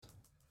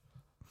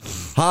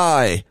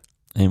Hi,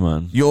 Hey,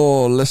 man.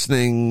 you're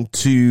listening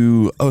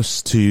to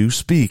us two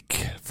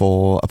speak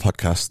for a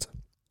podcast.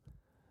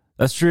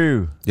 That's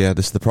true. Yeah,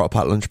 this is the Proper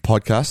Pat Lunch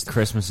podcast.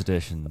 Christmas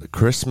edition.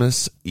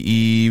 Christmas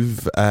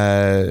Eve,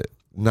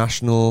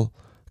 National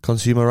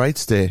Consumer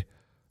Rights Day.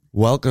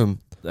 Welcome.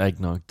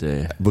 Eggnog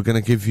Day. We're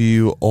going to give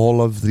you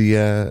all of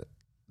the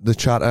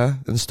chatter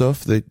and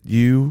stuff that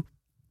you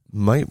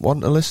might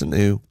want to listen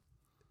to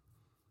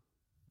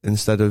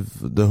instead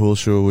of the whole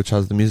show, which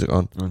has the music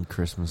on. On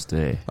Christmas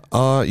Day.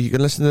 You can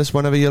listen to this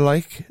whenever you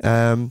like,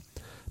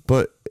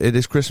 but it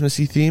is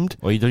Christmassy themed.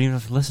 Or you don't even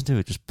have to listen to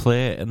it. Just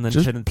play it and then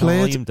Just turn the play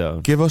volume it,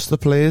 down. give us the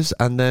plays,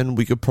 and then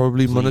we could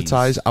probably Please.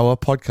 monetize our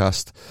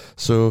podcast.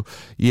 So,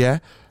 yeah,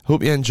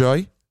 hope you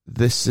enjoy.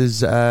 This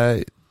is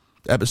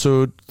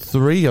episode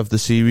 3 of the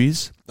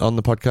series on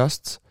the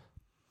podcasts.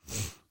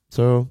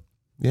 So,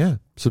 yeah,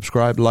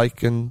 subscribe,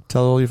 like, and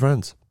tell all your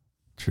friends.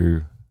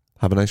 True.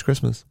 Have a nice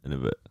Christmas. In a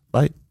bit.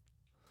 Bye.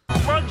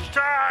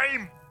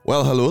 Lunchtime!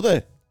 Well, hello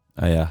there.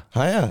 Oh, yeah.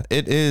 Hiya.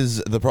 It is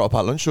the Proper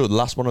Pat Lunch Show, the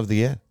last one of the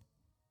year.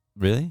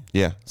 Really?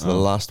 Yeah, it's the Oh.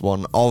 last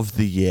one of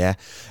the year.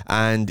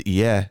 And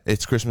yeah,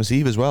 it's Christmas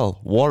Eve as well.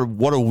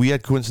 What a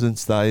weird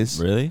coincidence that is.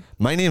 Really?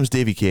 My name's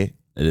Davey K.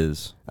 It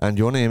is. And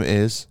your name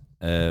is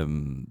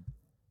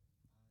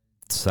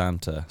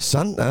Santa.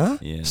 Santa?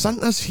 Yeah.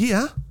 Santa's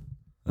here?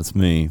 That's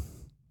me.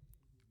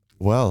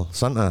 Well,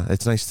 Santa,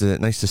 it's nice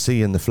to see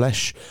you in the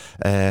flesh.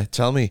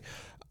 Tell me,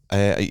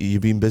 you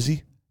been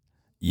busy?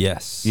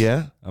 Yes.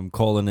 Yeah? I'm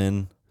calling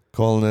in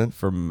Calling in?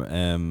 from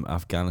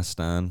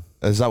Afghanistan.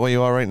 Is that where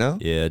you are right now?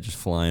 Yeah, just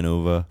flying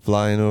over.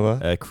 Flying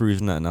over?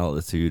 Cruising at an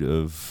altitude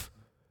of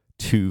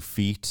 2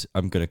 feet.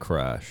 I'm going to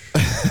crash.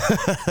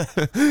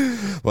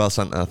 Well,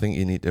 Santa, I think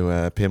you need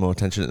to pay more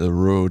attention to the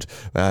road,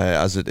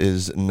 as it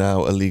is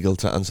now illegal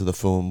to answer the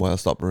phone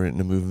whilst operating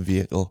a moving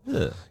vehicle.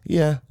 Yeah.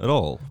 Yeah. At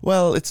all.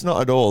 Well, it's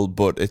not at all,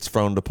 but it's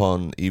frowned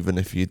upon even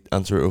if you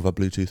answer it over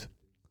Bluetooth.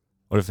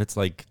 What if it's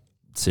like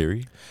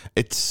Siri?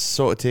 It's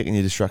sort of taking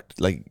you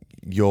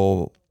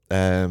your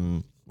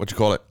what do you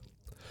call it?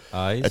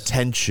 Eyes?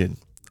 Attention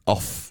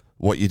off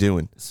what you're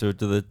doing. So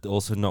do they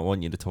also not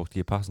want you to talk to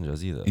your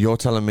passengers either? You're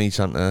telling me,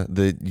 Santa,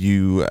 that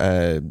you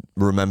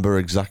remember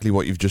exactly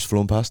what you've just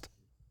flown past?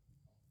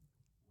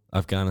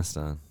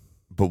 Afghanistan.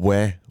 But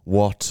where?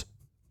 What?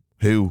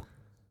 Who?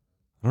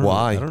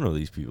 Why? I don't know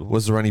these people.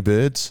 Was there any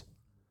birds?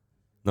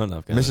 Not in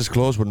Afghanistan. Mrs.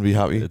 Claus wouldn't be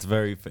happy. It's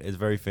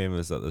very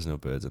famous that there's no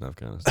birds in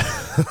Afghanistan.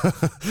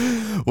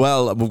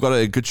 Well, we've got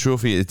a good show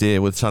for you today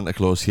with Santa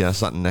Claus here,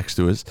 sitting next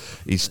to us.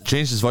 He's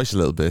changed his voice a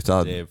little bit.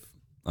 Dave,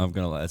 I'm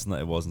gonna lie.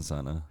 It wasn't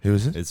Santa. Who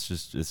is it? It's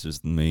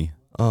just me.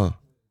 Oh,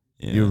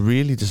 Yeah. you're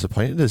really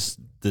disappointed as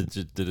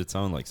Did it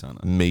sound like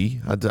Santa? me.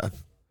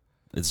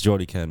 It's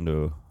Geordie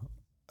Kendo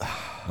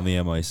on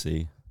the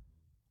MIC.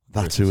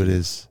 That's who it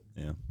is.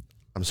 Yeah.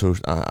 I'm so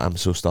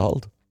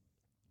startled.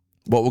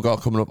 What we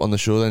got coming up on the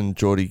show then?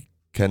 Geordie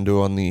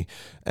Kendo on the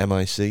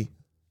MIC.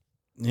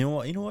 You know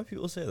what? You know why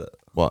people say that?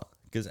 What?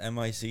 Because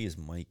MIC is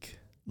mic.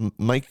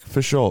 Mike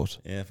for short.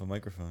 Yeah, for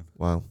microphone.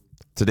 Wow.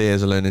 Today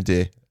is a learning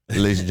day,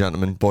 ladies and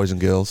gentlemen, boys and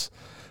girls.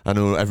 I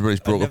know everybody's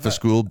broke up for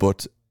school,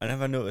 but I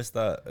never noticed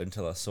that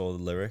until I saw the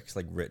lyrics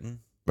like written,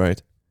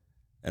 right,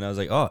 and I was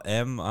like, "Oh,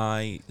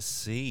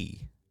 MIC,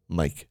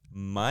 Mike.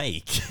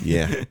 Mike."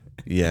 Yeah,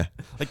 yeah,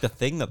 Like the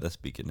thing that they're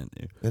speaking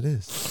into. it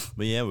is.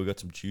 But yeah, we got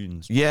some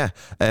tunes. Yeah,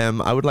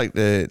 I would like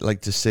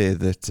to say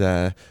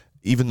that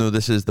even though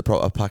this is the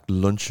Proper Packed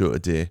Lunch Show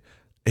today,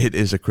 it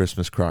is a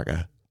Christmas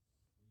cracker.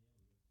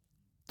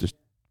 Just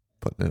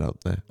putting it out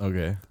there.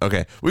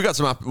 Okay. We got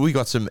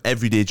some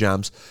everyday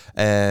jams.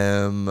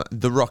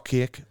 The rock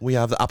cake. We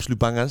have the absolute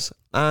bangers,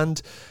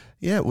 and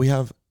yeah, we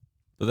have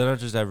But they're not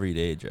just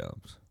everyday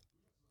jams.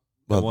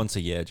 Well, They're once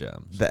a year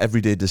jams. the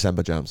everyday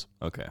December jams,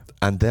 Okay.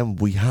 and then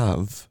we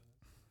have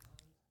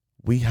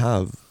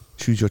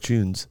Choose Your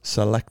Tunes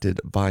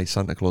selected by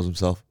Santa Claus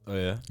himself. Oh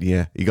yeah.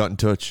 Yeah, he got in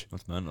touch.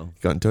 That's mental.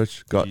 Got.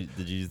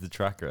 Did you use the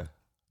tracker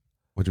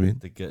What do you mean?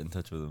 to get in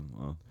touch with him?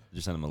 Oh, did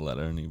you send him a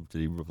letter and did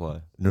he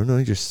reply? No,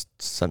 he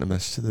just sent a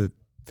message to the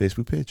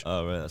Facebook page.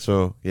 Oh right. That's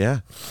So,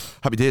 yeah,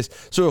 happy days.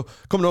 So,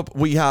 coming up,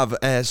 we have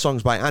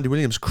songs by Andy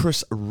Williams,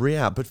 Chris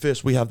Rea, but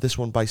first we have this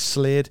one by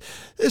Slade.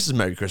 This is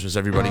Merry Christmas,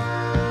 everybody.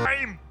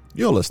 Time!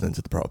 You're listening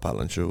to the Proper Pat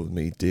Lunch Show with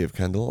me, Dave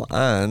Kendall,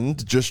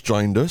 and just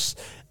joined us,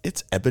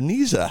 it's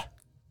Ebenezer.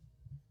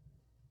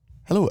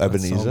 Hello, that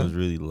Ebenezer. song was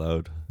really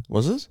loud.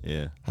 Was it?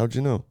 Yeah, How'd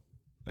you know?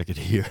 I could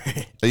hear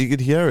it. Oh, you could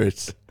hear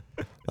it.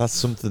 That's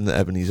something that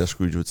Ebenezer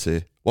Scrooge would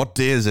say. What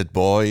day is it,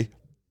 boy?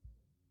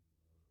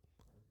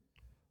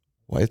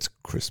 Why, it's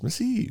Christmas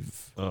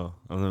Eve. Oh,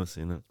 I've never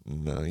seen it.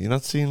 No, you're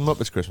not seeing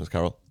Muppets Christmas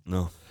Carol.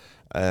 No,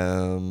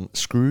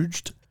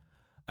 Scrooged.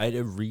 I had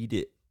to read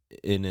it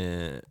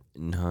in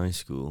high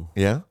school.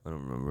 Yeah? I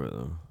don't remember it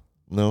though.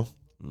 No?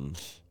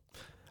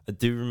 I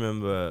do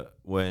remember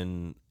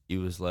when he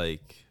was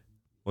like,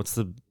 what's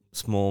the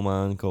small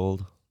man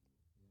called?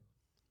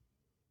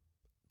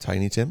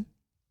 Tiny Tim?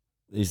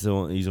 He's the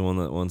one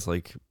that wants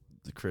like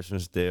the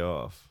Christmas day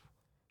off.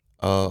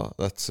 Oh,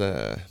 that's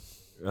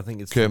I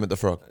think it's Kermit the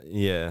Frog.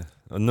 Yeah.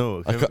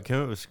 No,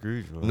 Kermit was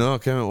Scrooge. Man. No,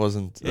 Kermit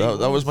wasn't. Yeah,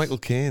 that was Michael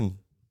Caine.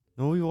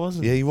 No, he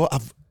wasn't. Yeah, he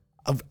was.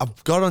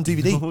 I've got it on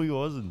DVD. No, he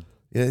wasn't.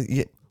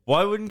 Yeah.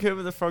 Why wouldn't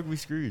Kermit the Frog be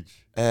Scrooge?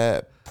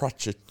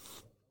 Pratchett.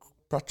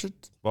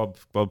 Bob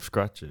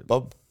Scratchit.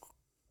 Bob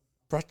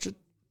Pratchett.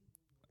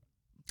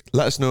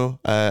 Let us know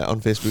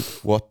on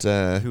Facebook what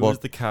Who was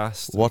the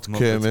cast? what of Muppets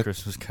Kermit-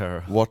 Christmas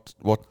Carol.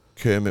 what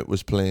Kermit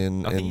was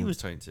playing. I think in, he was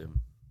trying to.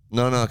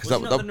 No, Was because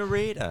he not the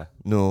narrator?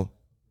 no.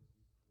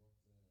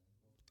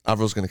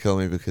 Avril's gonna kill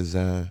me because.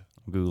 I'm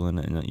googling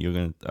it, and you're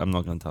gonna. I'm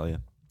not gonna tell you.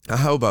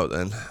 How about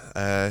then?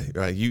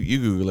 Right, you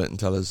Google it and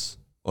tell us,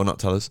 or not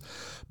tell us.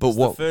 But It's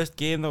what? the first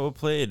game that we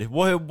played?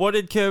 What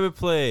did Kermit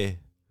play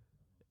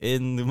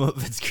in the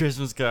Muppets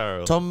Christmas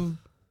Carol? Tom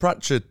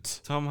Pratchett.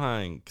 Tom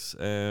Hanks.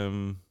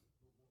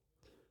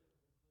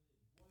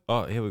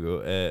 Oh, here we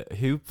go.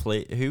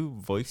 Who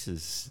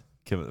voices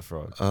Kermit the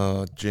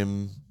Frog?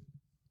 Jim.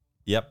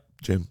 Yep.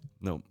 Jim.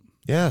 No.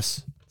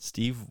 Yes.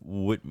 Steve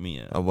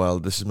Whitmere. Oh, well,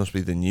 this must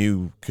be the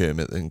new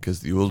Kermit then, because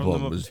the old From the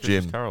one Muppets was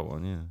Christmas Jim. Carol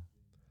one,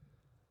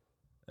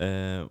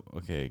 yeah.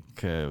 Okay.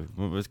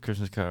 Muppets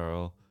Christmas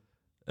Carol.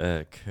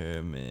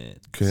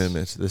 Kermit.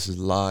 Kermit. This is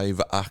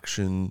live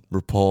action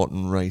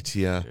reporting right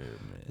here. Kermit.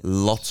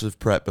 Lots of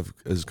prep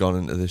has gone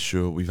into this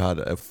show. We've had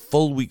a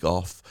full week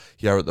off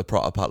here at the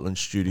Proper Patland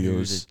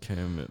Studios. Who did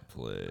Kermit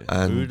play?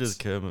 And Who does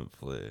Kermit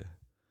play?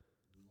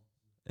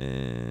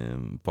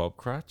 Bob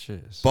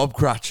Cratchit. Bob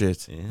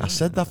Cratchit. Yeah. I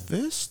said that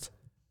first.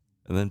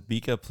 And then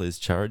Beaker plays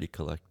Charity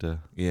Collector.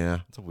 Yeah.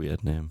 That's a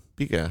weird name.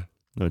 Bigger.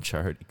 No,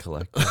 Charity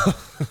Collector.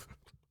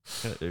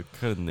 Kind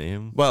of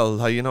name. Well,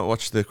 how you not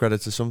watch the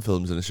credits of some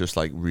films and it's just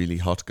like really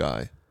hot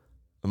guy.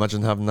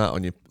 Imagine having that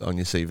on your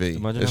CV.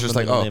 Imagine it's having just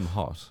like the name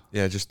Hot.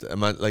 yeah, just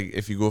imagine like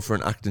if you go for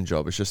an acting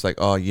job, it's just like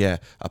oh yeah,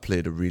 I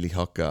played a really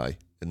hot guy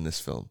in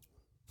this film.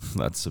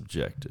 That's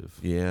subjective.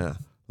 Yeah,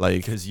 like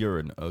Because you're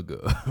an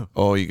uggo.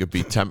 or you could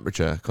be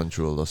temperature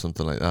controlled or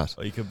something like that.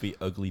 Or you could be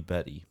Ugly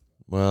Betty.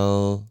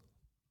 Well,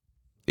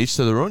 each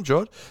to their own,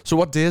 George. So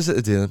what day is it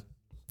today? Then?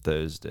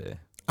 Thursday.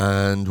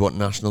 And what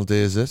national day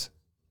is it?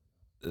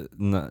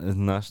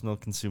 National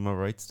Consumer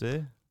Rights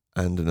Day.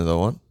 And another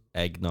one.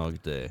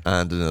 Eggnog Day.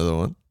 And another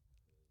one.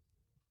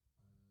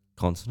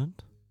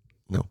 Consonant?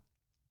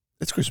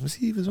 It's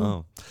Christmas Eve as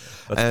well.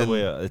 Oh. That's the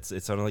way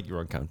it sounded like you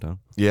were on Countdown.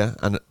 Yeah,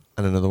 and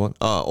another one.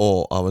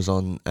 Or I was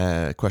on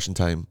Question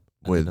Time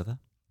with Another?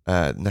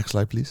 next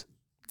slide, please.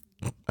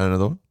 And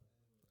another one.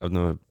 I've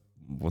never.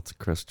 What's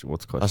question?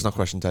 That's not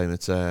Question Time.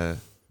 It's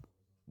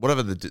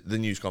whatever the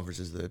news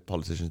conferences the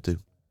politicians do.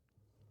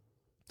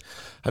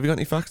 Have you got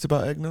any facts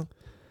about eggnog?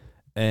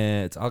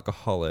 It's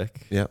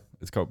alcoholic. Yeah.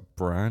 It's got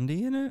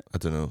brandy in it. I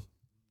don't know.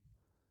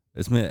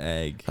 It's made of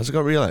egg. Has it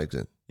got real eggs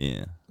in?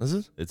 Yeah. Has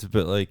it? It's a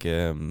bit like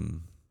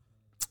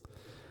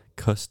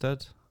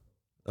custard,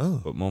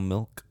 Oh, but more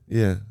milk.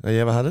 yeah. Have you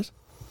ever had it?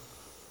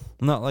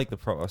 Not like the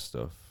proper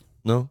stuff.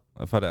 No.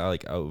 I've had it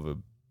like out of a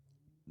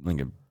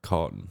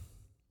carton.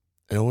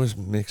 It always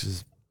makes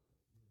us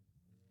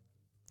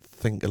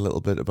think a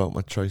little bit about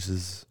my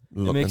choices.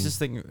 It makes us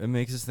think. It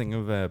makes us think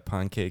of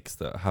pancakes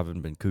that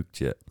haven't been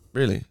cooked yet.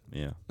 Really?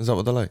 Yeah, Is that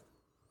what they're like?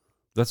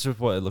 that's just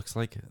what it looks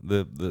like.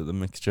 The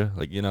mixture,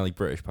 like like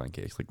British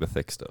pancakes, like the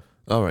thick stuff.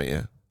 All right,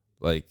 yeah.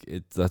 Like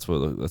that's what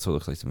it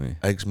looks like to me.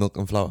 Eggs, milk,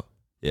 and flour.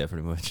 Yeah,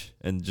 pretty much,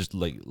 and just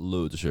like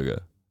loads of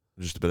sugar.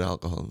 Just a bit of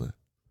alcohol in there.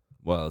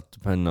 Well,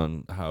 depending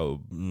on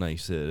how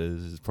nice it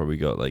is, it's probably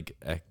got like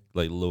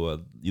lower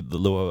the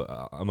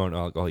lower amount of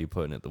alcohol you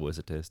put in it, the worse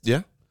it tastes.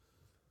 Yeah.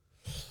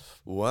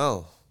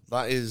 Well,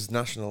 that is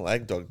National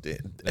Egg Dog Day.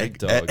 Egg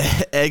dog.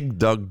 Egg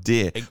Dog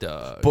Day. Egg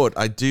dog. But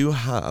I do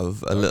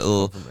have a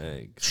little from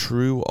eggs.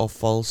 true or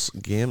false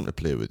game to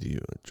play with you,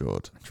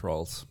 George.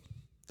 Trolls.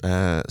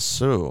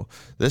 So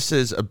this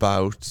is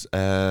about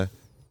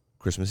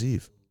Christmas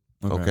Eve.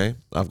 Okay.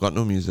 I've got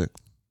no music.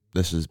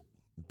 This is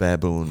bare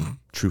bone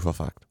truth or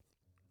fact.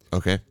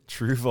 Okay.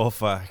 Truth or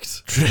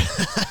fact?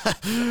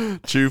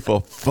 Truth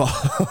or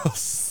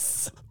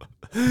false.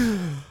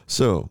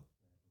 So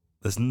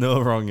There's no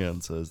wrong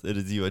answers. It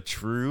is either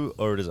true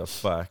or it is a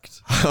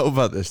fact. how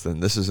about this then?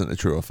 This isn't a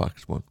true or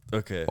fact one.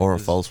 Okay. Or a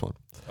false one.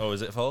 Oh,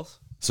 is it false?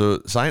 So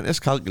scientists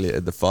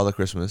calculated that Father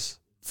Christmas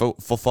for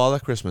Father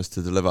Christmas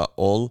to deliver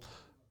all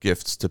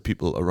gifts to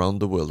people around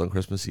the world on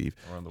Christmas Eve,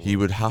 he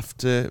would have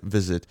to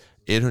visit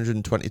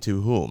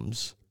 822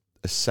 homes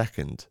a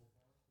second.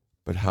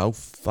 But how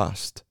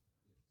fast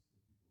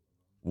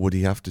would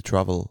he have to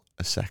travel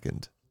a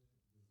second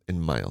in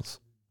miles?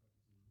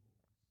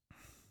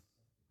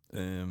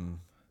 Can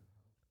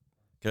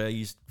I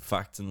use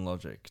facts and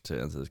logic to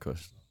answer this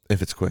question?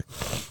 If it's quick.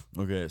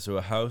 Okay, so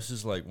a house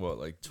is like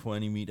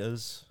 20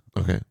 meters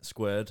Okay.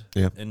 squared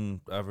Yeah.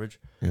 in average.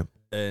 Yeah.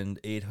 And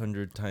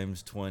 800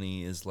 times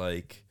 20 is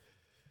like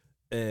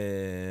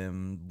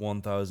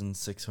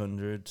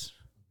 1,600.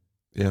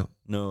 Yeah.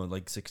 No,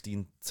 like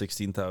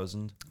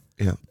 16,000.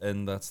 Yeah.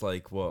 And that's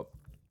like what?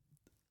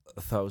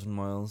 1,000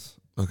 miles.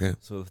 Okay.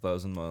 So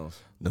 1,000 miles.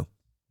 No.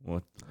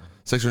 What?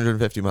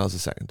 650 miles a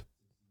second.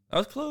 That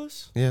was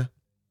close. Yeah.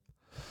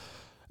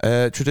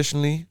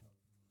 Traditionally,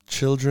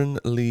 children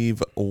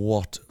leave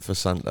what for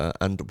Santa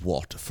and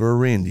what for a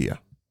reindeer?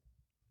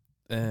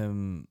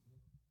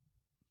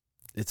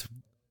 It's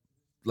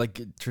like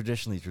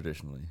traditionally.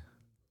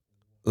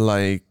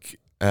 Like,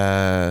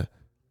 yeah.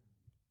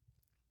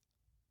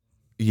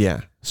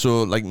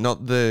 So, like,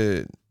 not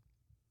the.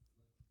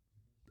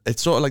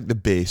 It's sort of like the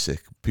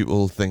basic.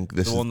 People think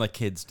this The is one that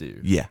kids do.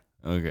 Yeah,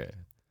 Okay.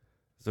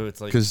 So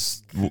it's like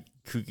because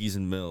cookies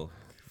and milk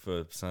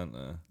for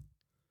Santa,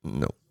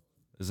 no,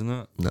 isn't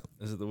it? No.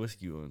 Is it the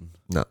whiskey one?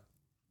 No.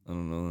 I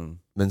don't know.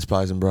 mince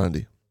pies and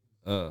brandy.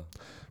 Oh,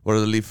 What do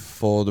they leave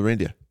for the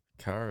reindeer?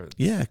 carrots.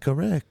 Yeah,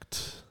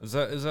 correct. Is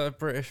that a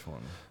British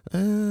one?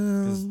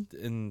 Because Um,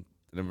 in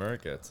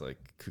America, it's like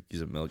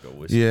cookies and milk or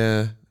whiskey.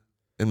 yeah,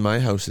 in my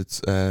house it's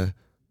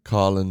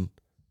Carlin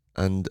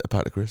and a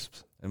pack of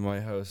crisps, In my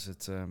house,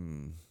 it's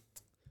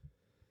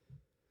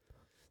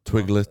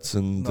Twiglets,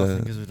 and nothing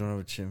because we don't have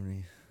a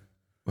chimney.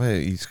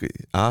 well,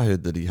 I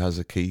heard that he has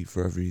a key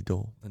for every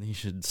door. Then he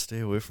should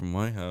stay away from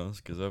my house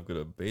because I've got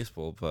a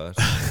baseball bat.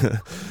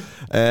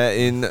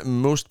 In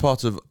most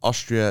parts of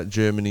Austria,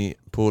 Germany,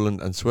 Poland,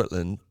 and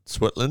Switzerland.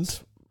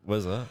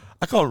 Where's that?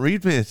 I can't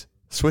read, mate.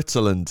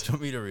 Switzerland. Do you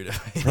want me to read it?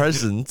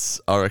 Presents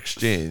are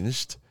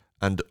exchanged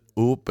and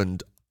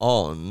opened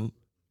on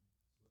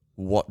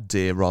what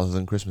day rather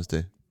than Christmas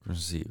Day?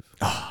 Christmas Eve.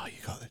 Ah,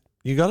 you got it.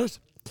 You got it.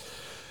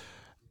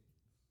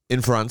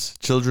 In France,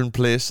 children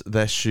place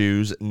their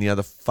shoes near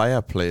the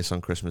fireplace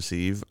on Christmas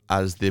Eve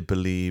as they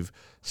believe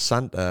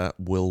Santa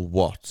will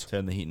what?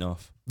 Turn the heating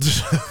off.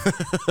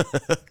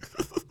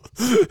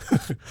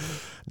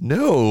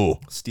 No.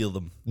 Steal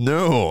them.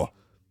 No.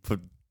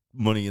 Put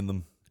money in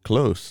them.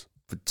 Close.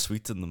 Put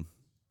sweets in them.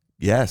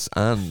 Yes,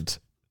 and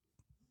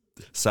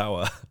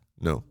Sour.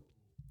 no.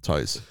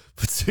 Toys.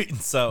 Put sweet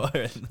and sour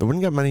in. I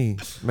wouldn't get many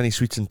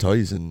sweets and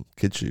toys in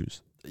kids'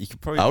 shoes. You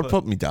could probably I would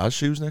put my dad's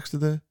shoes next to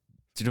there.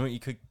 Do you know what you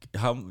could?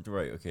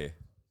 Right, okay.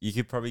 You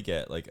could probably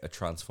get like a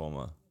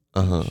Transformer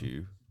Uh-huh.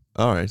 shoe.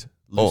 All right.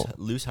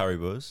 Loose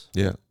Haribos.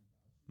 Yeah.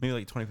 Maybe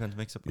like 20 pence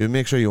mix up. You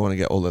make sure you want to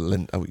get all the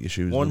lint out of your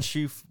shoes. One though.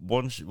 shoe.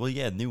 Well,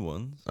 yeah, new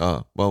ones.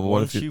 Ah, well, what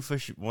One if you, shoe for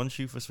one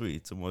shoe for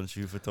sweets and one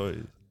shoe for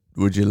toys.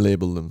 would you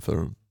label them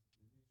for him?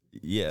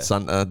 Yeah.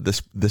 Santa,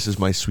 this is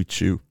my sweet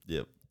shoe.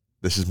 Yep.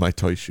 This is my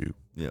toy shoe.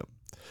 Yep.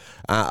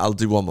 I'll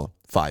do one more.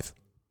 5.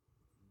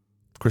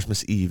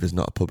 Christmas Eve is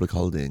not a public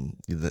holiday in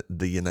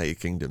the United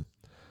Kingdom.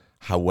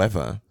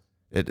 However,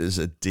 it is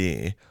a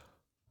day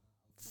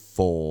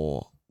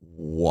for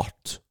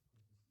what?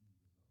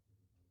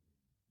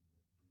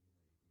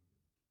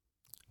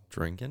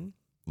 Drinking.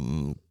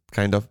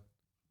 Kind of.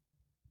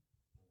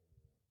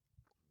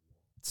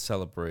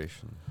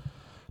 Celebration.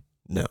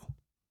 No.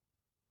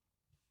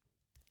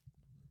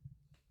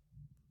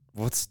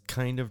 What's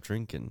kind of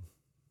drinking?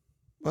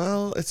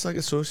 Well, it's like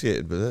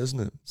associated with it, isn't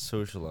it?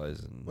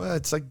 Socializing. Well,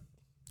 it's like. Do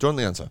you want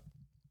the answer?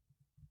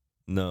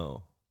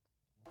 No.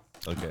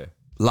 Okay.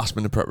 Last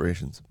minute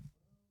preparations.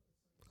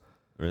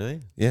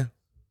 Really? Yeah.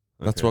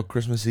 That's Okay. what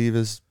Christmas Eve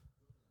is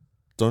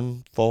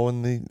done for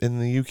in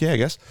the UK, I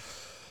guess.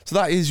 So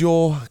that is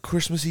your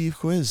Christmas Eve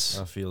quiz.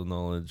 I feel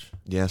knowledge.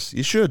 Yes,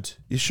 you should.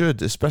 You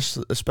should,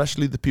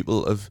 especially the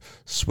people of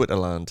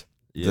Switzerland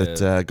Yeah.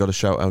 that got a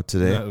shout out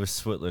today. No, it was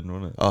Switzerland,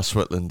 wasn't it? Oh,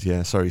 Switzerland.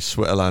 Yeah, sorry,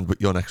 Switzerland.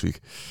 But you're next week.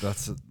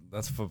 That's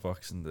for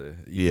Boxing Day.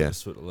 Yeah.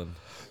 Switzerland.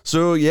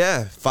 So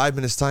yeah, 5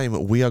 minutes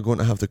time, we are going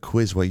to have the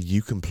quiz where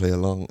you can play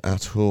along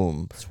at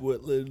home.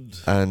 Switzerland.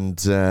 And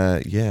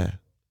yeah,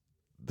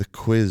 the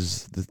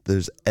quiz.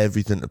 There's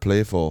everything to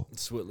play for.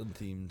 Switzerland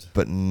themed.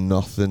 But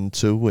nothing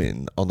to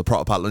win on the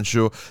Proper Patlin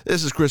Show.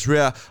 This is Chris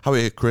Rea. How are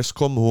you, Chris?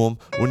 Come home.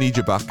 We need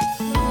you back.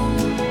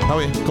 How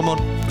are you? Come on.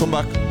 Come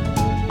back.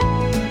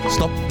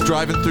 Stop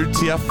driving through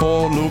tier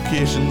 4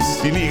 locations.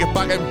 You need to get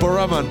back in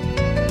Borough, man.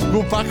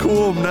 Go back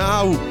home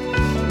now.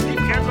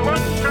 Get the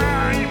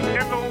lunchtime.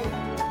 Get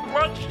the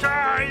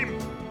lunchtime.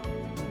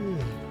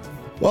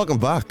 Welcome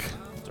back.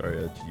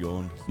 Sorry, I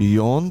yawned. You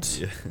yawned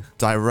Yeah.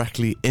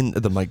 directly into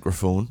the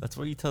microphone. That's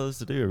what you tell us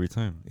to do every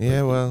time.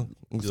 Yeah, well,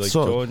 You're like,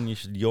 sort, Jordan, you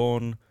should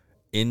yawn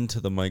into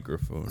the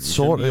microphone. You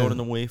Sort shouldn't be of. yawning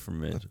away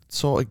from it.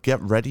 sort of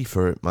get ready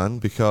for it, man,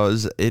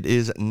 because it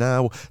is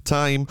now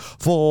time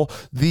for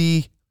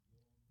the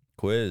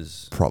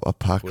Quiz. Proper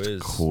Packed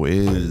Quiz.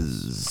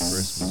 quiz.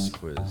 Christmas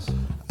quiz.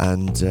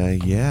 And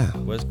yeah,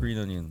 Where's green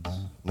onions?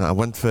 no, I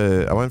went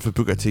for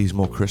Booker T's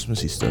more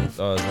Christmassy stuff.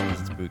 Oh, as long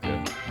as it's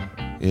Buka.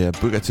 Yeah,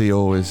 Booker T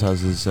always has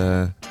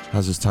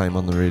his time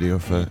on the radio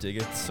for. Dig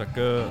it,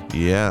 sucker.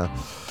 Yeah.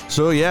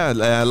 So yeah,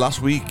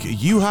 last week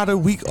you had a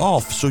week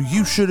off, so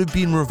you should have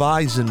been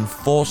revising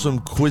for some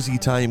quizzy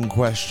time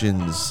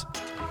questions.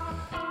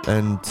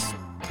 And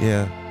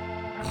yeah,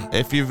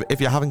 if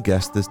you haven't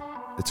guessed this,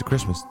 it's a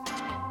Christmas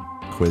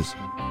quiz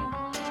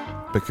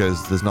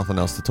because there's nothing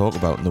else to talk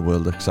about in the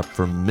world except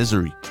for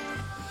Misery.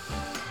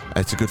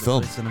 It's a good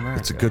film. It's in America.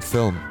 It's a good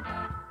film.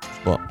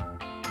 What?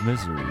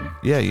 Misery.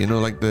 Yeah, you know,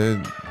 like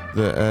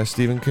the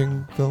Stephen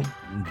King film.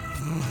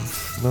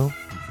 No.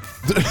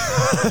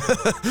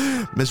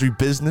 Misery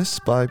Business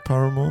by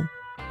Paramore.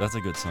 That's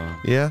a good song.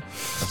 Yeah. I've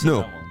seen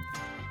No. that one.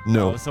 I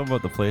No. was talking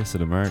about the place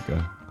in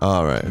America.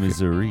 All right. Okay.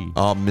 Missouri.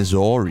 Oh,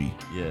 Missouri.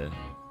 Yeah.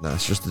 Nah,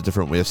 it's just a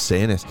different way of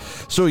saying it.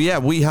 So, yeah,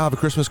 we have a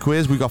Christmas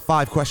quiz. We got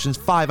 5 questions,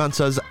 5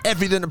 answers,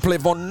 everything to play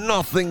for,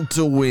 nothing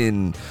to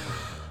win.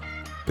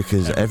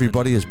 Because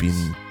everybody has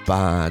been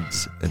bad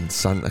and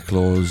Santa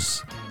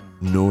Claus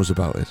knows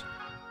about it.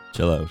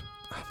 Chill out.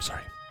 I'm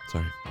sorry.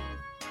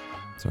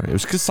 It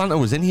was because Santa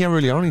was in here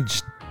early on. He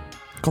just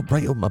got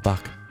right up my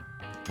back.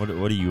 What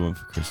do you want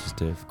for Christmas,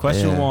 Dave?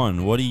 Question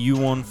 1. What do you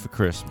want for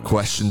Christmas?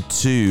 Question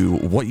 2.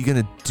 What are you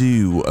going to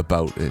do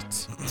about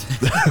it?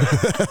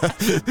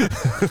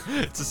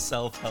 It's a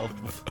self-help.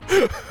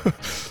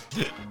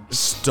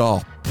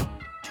 Stop.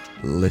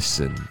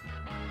 Listen.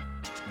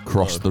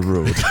 Cross the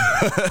road.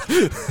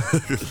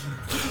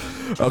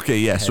 Okay,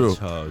 yeah, so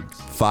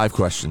Hedgehogs. 5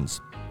 questions,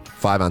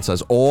 5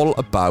 answers, all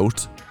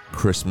about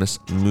Christmas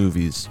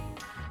movies.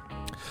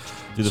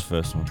 Do the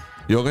first one.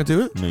 You're going to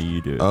do it? No,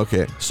 you do it.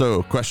 Okay,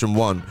 so question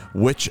 1.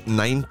 Which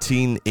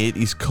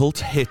 1980s cult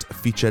hit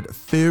featured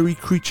furry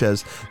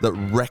creatures that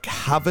wreak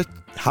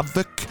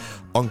havoc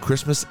on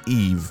Christmas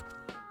Eve?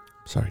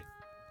 Sorry.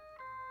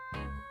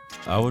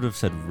 I would have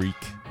said reek.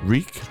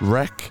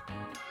 Wreck?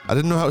 I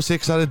didn't know how to say it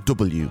because I had a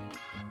W.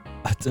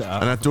 And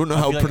I don't know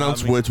how to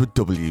pronounce words with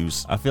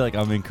W's. I feel like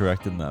I'm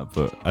incorrect in that,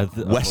 but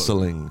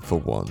Wrestling for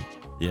 1.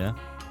 Yeah.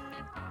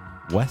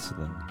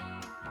 Westland.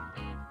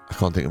 I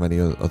can't think of any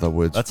other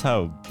words. That's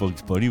how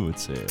Bugs Bunny would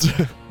say it.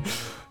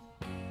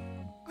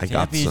 I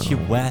got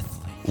some.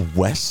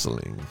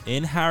 Wrestling.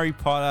 In Harry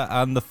Potter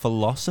and the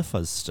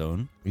Philosopher's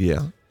Stone,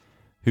 Yeah.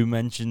 who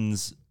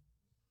mentions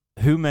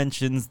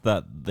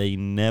that they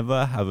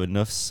never have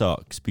enough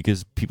socks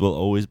because people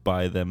always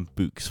buy them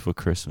books for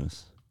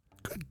Christmas.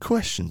 Good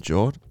question,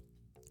 Jord.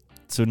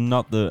 So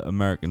not the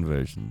American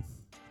version.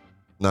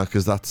 No,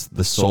 because that's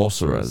the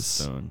Sorcerer's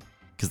Stone.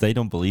 Because they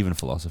don't believe in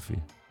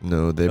philosophy.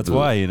 No, they. That's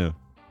why, you know.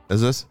 Is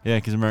this? Yeah,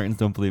 because Americans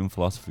don't believe in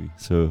philosophy.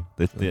 So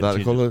they That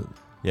change call it. it?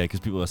 Yeah, because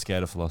people are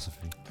scared of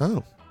philosophy.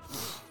 Oh.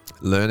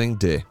 Learning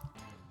day.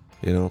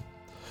 You know.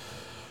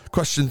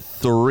 Question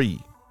 3.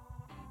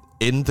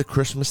 In the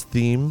Christmas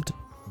themed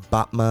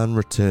Batman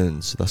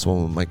Returns. That's the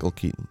one with Michael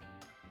Keaton.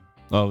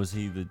 Oh, is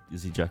he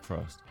Jack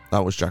Frost?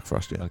 That was Jack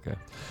Frost, yeah. Okay.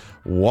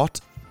 What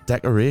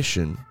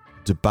decoration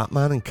do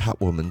Batman and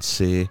Catwoman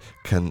say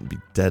can be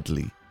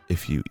deadly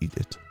if you eat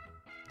it?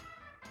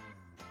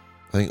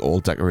 I think all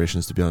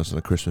decorations, to be honest, on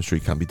a Christmas tree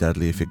can be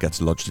deadly if it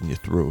gets lodged in your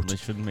throat. They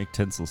shouldn't make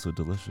tinsel so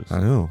delicious.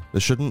 I know. They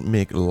shouldn't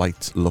make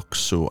light look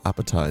so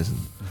appetizing.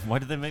 Why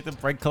did they make them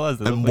bright colours?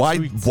 They And look like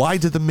sweets. why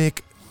did they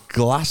make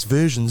glass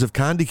versions of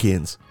candy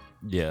canes?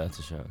 Yeah, that's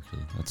a show,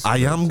 actually. I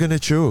am going to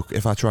choke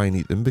if I try and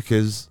eat them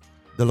because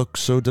they look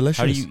so delicious.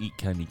 How do you eat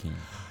candy cane?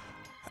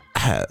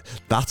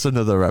 That's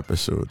another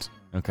episode.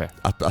 Okay.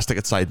 I stick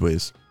it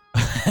sideways.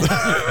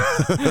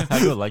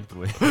 I go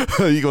lengthways.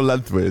 You go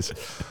lengthways.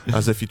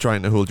 As if you're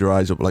trying to hold your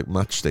eyes up like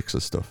matchsticks or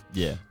stuff.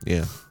 Yeah.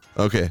 Yeah.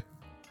 Okay.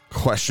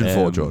 Question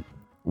 4, John.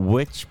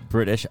 Which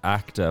British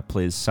actor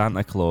plays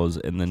Santa Claus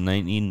in the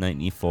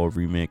 1994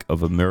 remake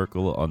of A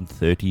Miracle on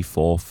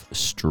 34th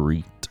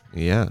Street?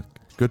 Yeah.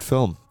 Good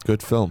film.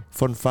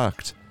 Fun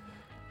fact.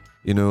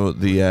 You know,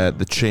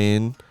 the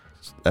chain...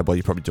 well,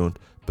 you probably don't.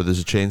 But there's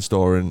a chain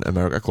store in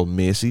America called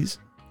Macy's.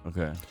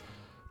 Okay.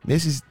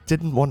 Macy's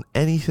didn't want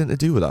anything to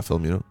do with that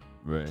film, you know?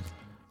 Right.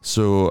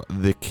 So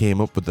they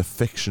came up with the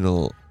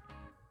fictional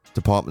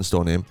department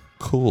store name,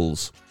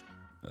 Kohl's.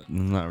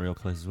 Isn't that a real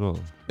place as well?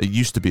 It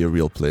used to be a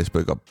real place, but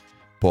it got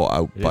bought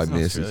out It by is in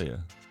Macy's.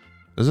 Australia.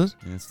 Is it?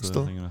 Yeah, it's still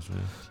Still? a thing in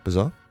Australia.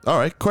 Bizarre. All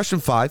right, question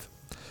 5.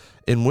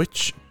 In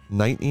which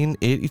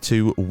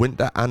 1982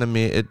 winter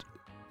animated...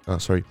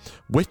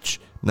 Which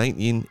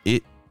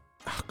 1980...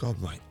 Oh, God,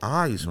 my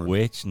eyes. Man.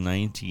 Which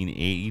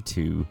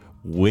 1982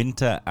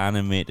 winter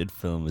animated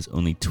film is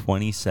only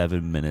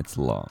 27 minutes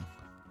long?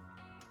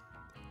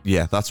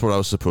 Yeah, that's what I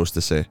was supposed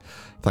to say.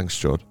 Thanks,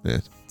 George. Yeah.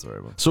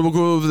 Sorry, man. So we'll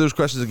go over those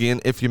questions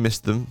again if you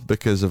missed them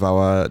because of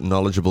our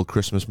knowledgeable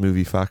Christmas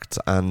movie facts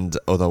and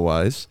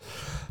otherwise.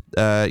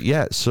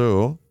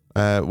 So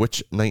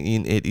which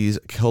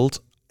 1980s cult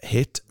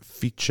hit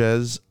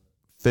features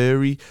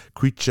furry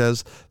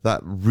creatures that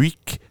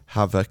wreak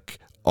havoc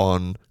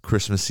on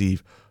Christmas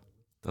Eve?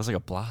 That's like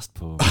a blast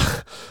poem.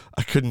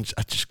 I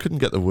just couldn't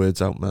get the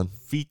words out, man.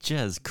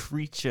 Features,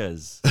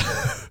 creatures,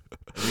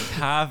 wreak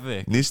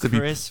havoc. Needs to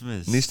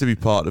Christmas. Needs to be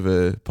part of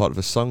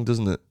a song,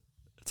 doesn't it?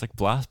 It's like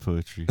blast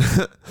poetry.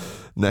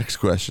 Next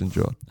question,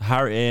 John.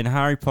 In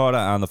Harry Potter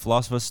and the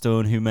Philosopher's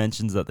Stone, who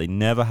mentions that they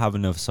never have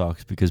enough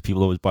socks because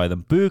people always buy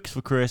them books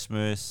for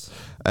Christmas?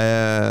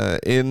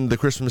 In the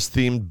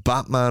Christmas-themed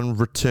Batman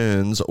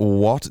Returns,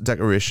 what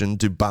decoration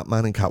do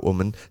Batman and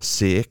Catwoman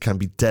say can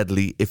be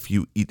deadly if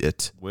you eat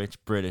it?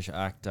 Which British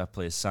actor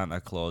plays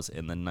Santa Claus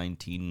in the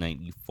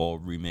 1994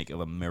 remake of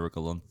A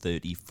Miracle on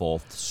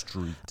 34th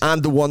Street?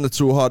 And the one that's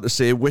so hard to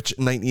say, which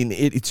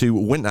 1982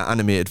 winter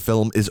animated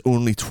film is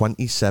only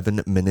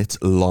 27 minutes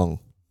long?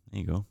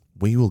 There you go.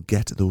 We will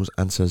get those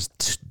answers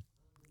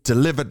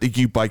delivered to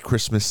you by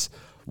Christmas.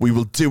 We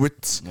will do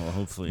it. Well,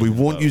 hopefully. We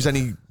won't use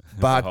any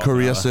bad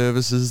courier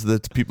services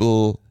that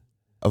people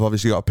have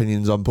obviously got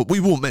opinions on, but we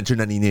won't mention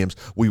any names.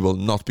 We will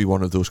not be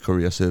one of those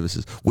courier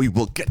services. We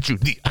will get you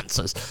the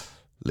answers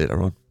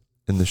later on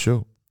in the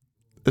show.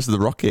 This is the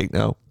rock cake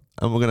now,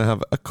 and we're going to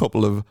have a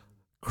couple of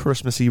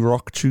Christmassy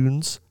rock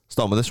tunes.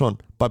 Starting with this one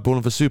by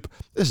Bowling for Soup.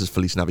 This is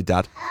Feliz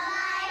Navidad.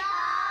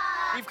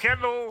 Leave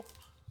Kendall.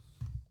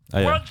 Oh,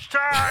 yeah.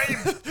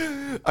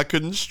 Lunchtime. I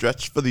couldn't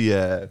stretch for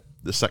the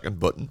second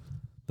button.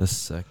 The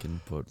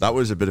second button. That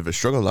was a bit of a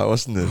struggle, that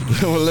wasn't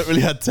it? We literally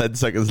had 10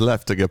 seconds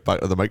left to get back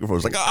to the microphone. It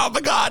was like, oh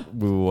my God.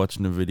 We were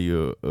watching a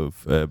video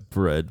of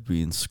bread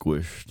being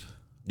squished.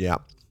 Yeah.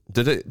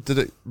 Did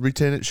it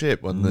retain its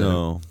shape when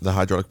the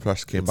hydraulic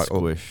press came back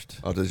squished.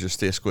 up? Or did it just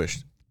stay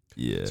squished?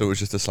 Yeah. So it was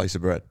just a slice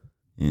of bread?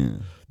 Yeah.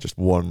 Just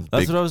one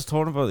That's big... what I was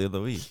talking about the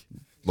other week.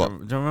 What?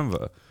 Do you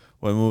remember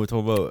when we were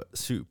talking about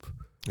soup?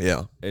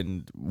 Yeah.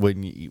 And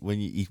when you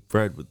eat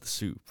bread with the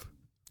soup.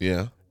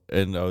 Yeah.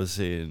 And I was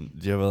saying,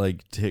 do you ever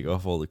like take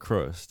off all the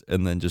crust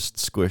and then just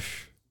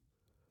squish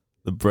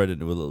the bread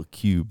into a little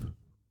cube?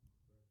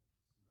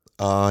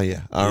 Oh,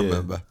 yeah. I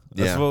remember.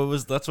 That's what it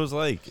was. That's what it's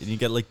like. And you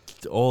get like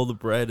all the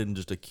bread in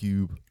just a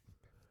cube.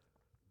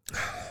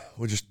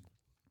 We just...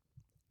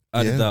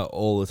 I did that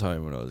all the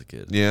time when I was a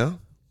kid. Yeah.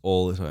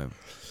 All the time.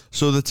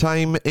 So the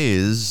time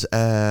is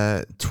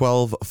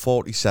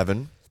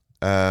 12:47.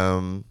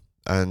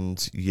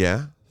 And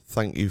yeah,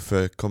 thank you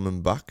for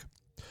coming back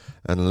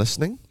and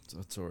listening.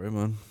 That's all right,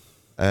 man.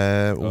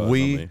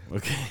 Okay.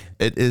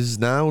 It is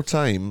now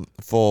time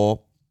for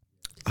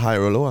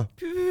Higher or Lower.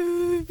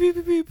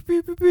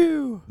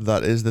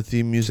 That is the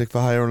theme music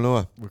for Higher or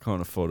Lower. We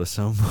can't afford a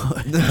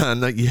soundboard.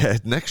 Not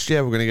yet. Next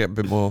year we're going to get a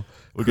bit more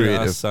We're going to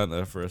creative. ask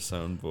Santa for a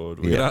soundboard.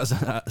 We're going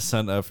to ask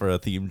Santa for a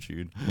theme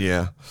tune.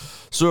 Yeah.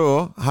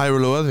 So, Higher or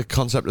Lower, the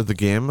concept of the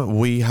game,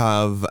 we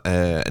have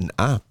an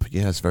app.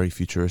 Yeah, it's very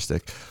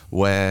futuristic.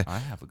 Where I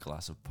have a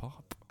glass of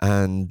pop.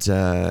 and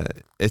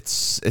it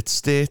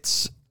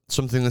states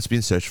something that's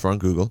been searched for on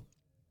Google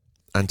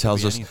and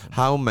tells us anything.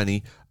 how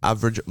many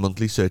average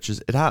monthly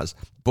searches it has.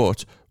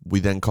 But we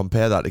then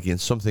compare that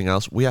against something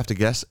else. We have to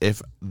guess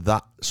if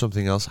that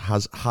something else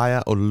has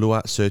higher or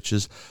lower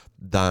searches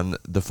than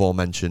the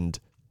aforementioned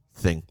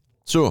thing.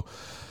 So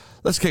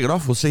let's kick it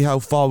off. We'll see how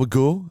far we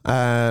go.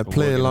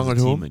 Play along at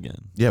home.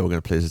 Again. Yeah, we're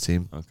going to play as a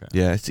team. Okay.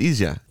 Yeah, it's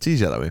easier. It's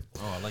easier that way.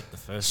 Oh, I like the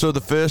first. So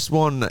the first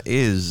one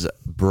is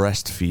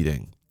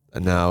breastfeeding.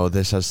 And now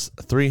this has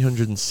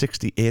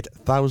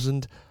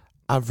 368,000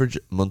 average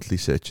monthly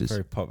searches.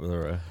 Very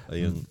popular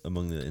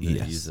among the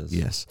internet users.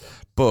 Yes.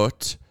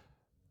 But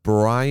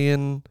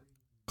Brian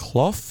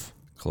Clough?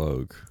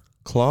 Clog.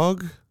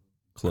 Clog?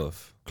 Clough.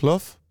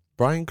 Clough?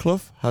 Brian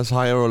Clough has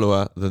higher or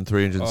lower than I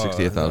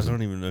 368,000.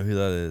 don't even know who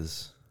that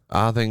is.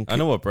 I think... I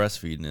know what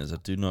breastfeeding is. I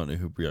do not know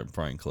who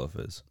Brian Clough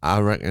is.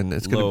 I reckon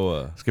it's going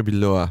Lower. to be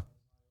lower.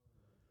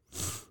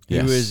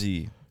 Yes. Who is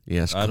he?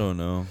 Yes. I don't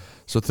know.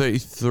 So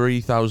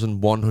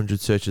 33,100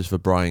 searches for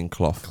Brian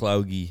Clough.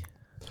 Clougy.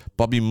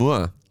 Bobby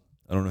Moore.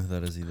 I don't know who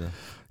that is either.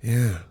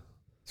 Yeah.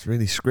 It's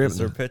really scraping. Is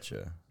there a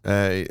picture?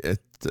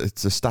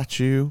 It's a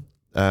statue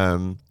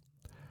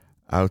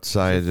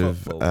outside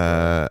of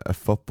a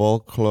football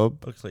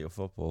club. Looks like a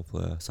football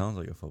player. Sounds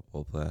like a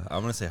football player.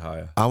 I'm going to say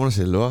higher. I want to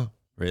say lower.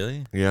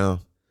 Really? Yeah.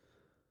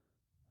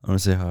 I'm going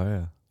to say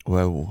higher.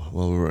 Well,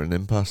 we're at an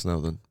impasse now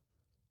then.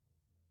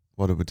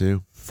 What do we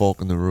do? Fork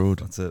in the road.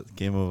 That's it.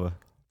 Game over.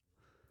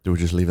 Do we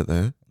just leave it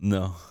there?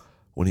 No.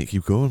 We need to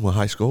keep going. My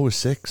high score was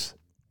 6.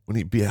 We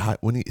need to be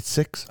it's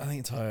 6. I think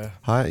it's higher.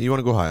 Higher? You want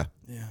to go higher?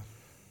 Yeah.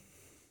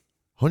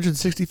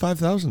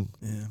 165,000.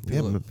 Yeah.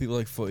 Yeah, People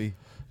like footy.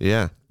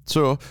 Yeah.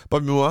 So,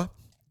 Bobby Moore,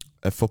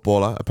 a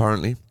footballer,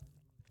 apparently,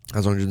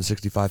 has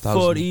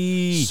 165,000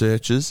 Footy.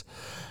 searches.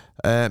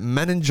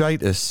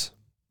 Meningitis,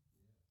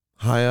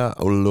 higher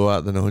or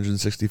lower than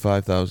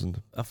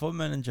 165,000? I thought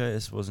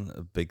meningitis wasn't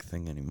a big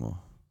thing anymore.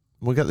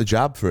 We'll get the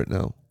jab for it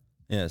now.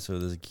 Yeah, so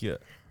there's a cure.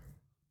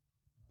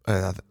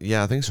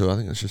 Yeah, I think so. I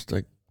think it's just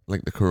like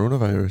the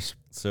coronavirus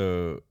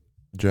So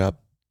jab.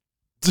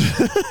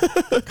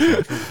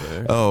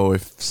 fair. Oh,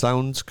 if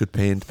sounds could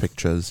paint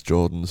pictures,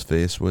 Jordan's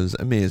face was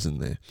amazing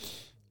there.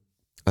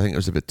 I think it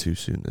was a bit too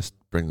soon to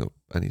bring up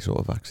any sort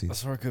of vaccine. I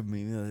saw a good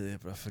meme the other day,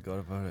 but I forgot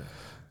about it.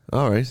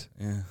 All right.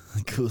 Yeah,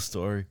 cool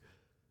story.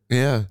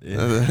 Yeah.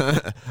 Yeah.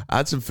 I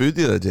had some food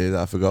the other day that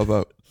I forgot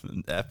about.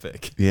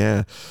 Epic.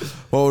 Yeah.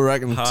 What do we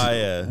reckon?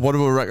 Higher. What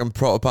do we reckon?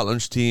 Proto Pat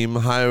Lunch team,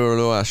 higher or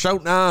lower?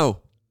 Shout now.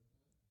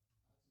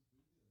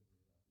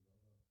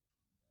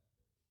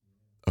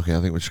 Okay,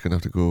 I think we're just going to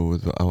have to go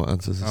with our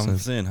answers this I'm time.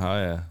 saying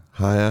higher.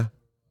 Higher.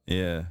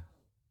 Yeah.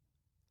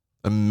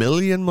 1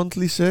 million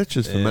monthly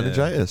searches for Yeah.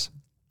 meningitis.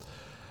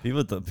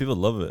 People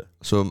love it.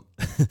 So,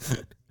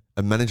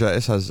 a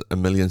meningitis has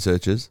 1 million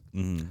searches.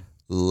 Mm.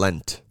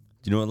 Lent.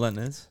 Do you know what Lent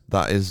is?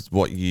 That is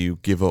what you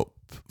give up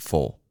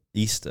for.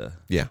 Easter.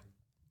 Yeah.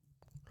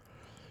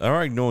 I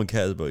reckon no one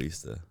cares about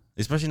Easter,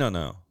 especially not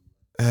now.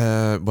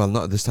 Well,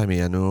 not at this time of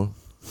year, no.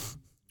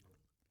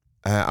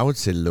 I would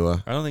say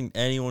lower. I don't think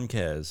anyone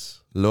cares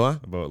Lower?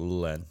 about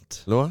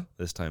Lent Lower?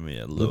 this time of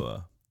year.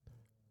 Lower.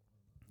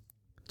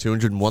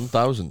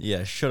 201,000.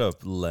 Yeah, shut up,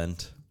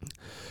 Lent.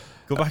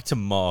 Go back to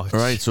March. All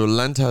right, so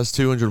Lent has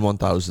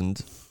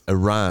 201,000.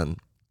 Iran,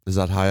 is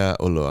that higher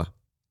or lower?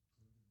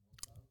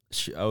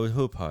 I would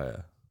hope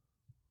higher.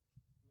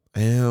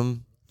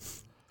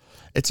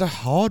 It's a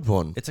hard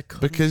one. It's a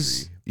country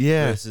because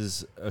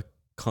versus a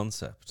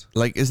concept.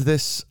 like, is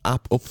this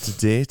app up to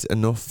date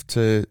enough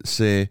to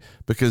say,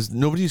 because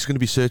nobody's going to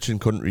be searching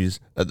countries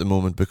at the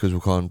moment because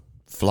we can't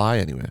fly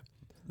anywhere.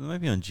 It might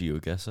be on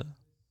GeoGuessr.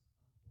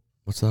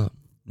 What's that?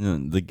 You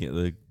know,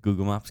 the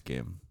Google Maps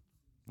game.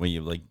 When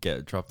you like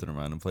get dropped in a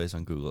random place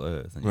on Google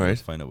Earth and you Right.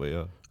 just find a way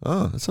up.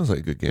 Oh, that sounds like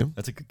a good game.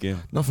 That's a good game.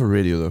 Not for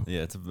radio though.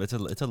 Yeah, it's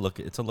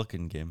a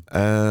looking game.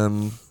 I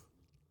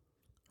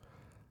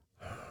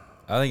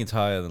think it's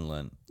higher than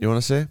Lent. You want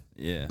to say?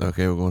 Yeah.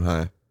 Okay, we're going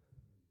higher.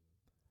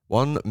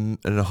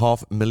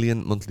 1.5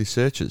 million monthly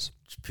searches.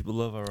 People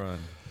love Iran.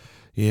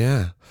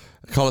 Yeah.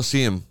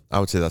 Colosseum, I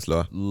would say that's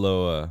lower.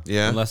 Lower.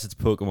 Yeah. Unless it's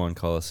Pokemon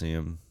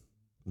Colosseum.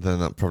 Then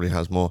that probably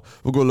has more.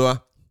 We'll go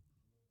lower.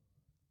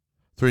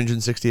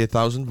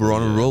 368,000. We're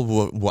on a roll.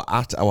 We're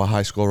at our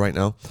high score right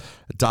now.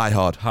 Die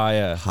Hard.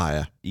 Higher.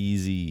 Higher.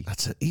 Easy.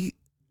 That's an E.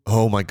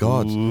 Oh my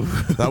God. Ooh.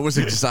 That was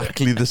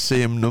exactly the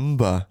same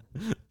number.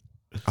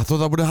 I thought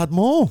that would have had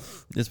more.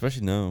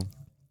 Especially now.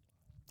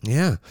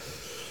 Yeah.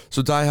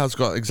 So Die Hard's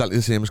got exactly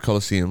the same as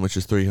Colosseum, which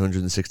is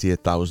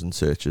 368,000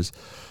 searches.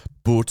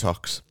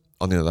 Botox,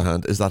 on the other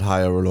hand, is that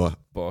higher or lower?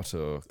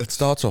 Botox. It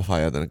starts off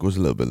higher, then it goes a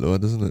little bit lower,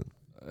 doesn't it?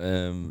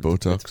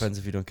 Botox. It depends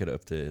if you don't get it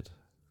updated.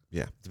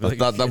 Yeah. Like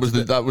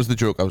That was the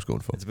joke I was going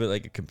for. It's a bit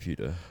like a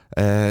computer.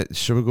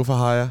 Should we go for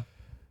higher?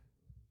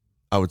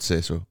 I would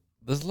say so.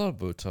 There's a lot of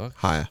Botox.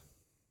 Higher.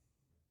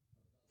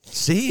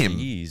 Same.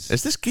 Jeez.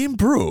 Is this game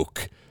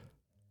broke?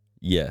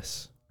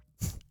 Yes.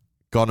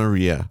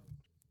 Gonorrhea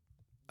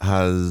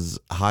has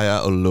higher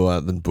or lower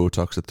than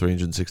Botox at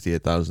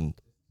 368,000.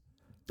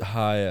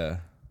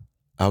 Higher.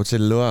 I would say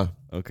lower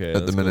Okay.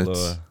 at the let's go minute.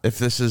 lower. If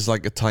this is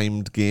like a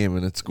timed game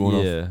and it's going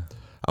off, Yeah.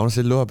 I want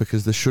to say lower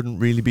because there shouldn't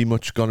really be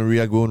much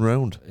gonorrhea going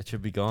around. It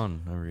should be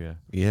gone, Maria.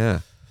 Yeah.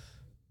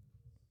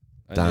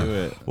 I Damn. knew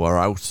it. We're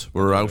out.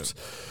 We're out.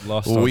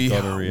 Lost on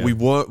gonorrhea.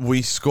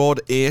 We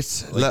scored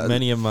 8. Like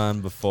many a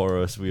man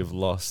before us, we have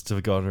lost to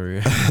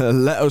gonorrhea.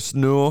 Let us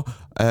know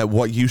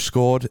what you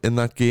scored in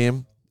that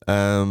game.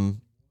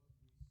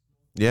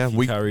 Yeah, If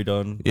you carried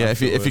on. Yeah,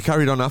 if you afterwards.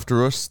 carried on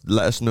after us,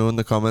 let us know in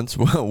the comments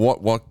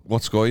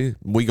what score you.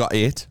 We got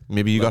 8.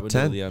 Maybe you Let got me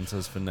know 10. the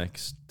answers for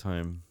next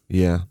time.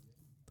 Yeah.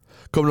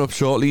 Coming up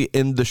shortly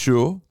in the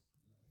show,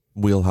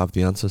 we'll have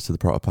the answers to the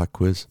Proper Pack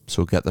quiz.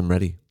 So get them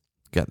ready.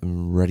 Get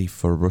them ready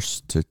for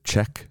us to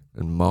check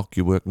and mark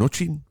your work. No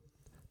cheating.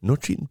 No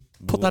cheating.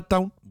 Put that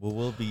down. We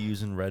will be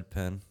using red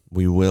pen.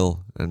 We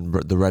will. And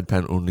the red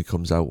pen only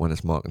comes out when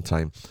it's marking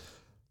time.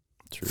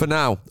 True. For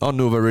now, on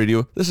Nova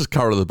Radio, this is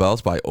Carol of the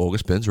Bells by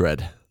August Burns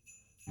Red.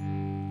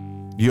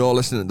 You're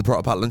listening to the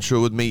Proper Patland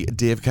Show with me,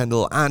 Dave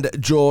Kendall, and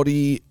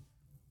Geordie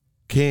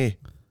K.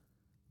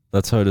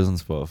 That's how it is on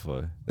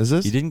Spotify. Is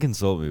it? You didn't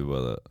consult me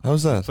about that.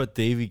 How's that? But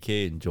Davey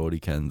K and Geordie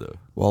Kendo,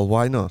 Well,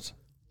 why not?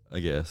 I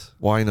guess.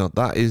 Why not?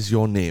 That is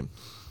your name.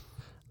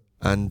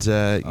 And,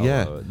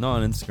 yeah.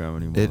 Not on Instagram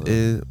anymore. It though.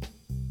 is...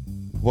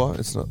 What?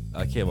 It's not...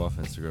 I came off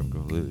Instagram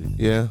completely.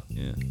 Yeah.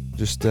 Yeah.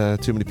 Just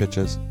too many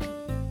pictures.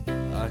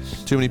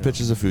 Too many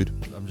pictures of food.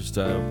 I'm just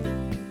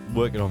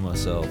working on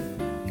myself.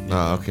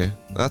 Okay.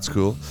 That's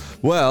cool.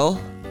 Well,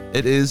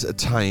 it is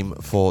time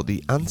for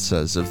the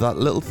answers of that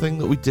little thing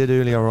that we did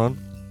earlier on,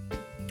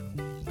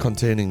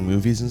 containing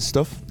movies and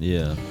stuff.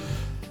 Yeah.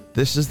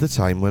 This is the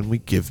time when we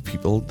give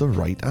people the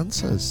right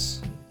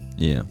answers.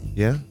 Yeah.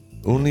 Yeah?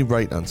 Only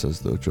right answers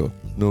though, Joe.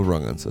 No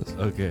wrong answers.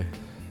 Okay.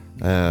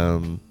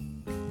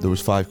 There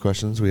was 5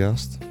 questions we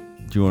asked.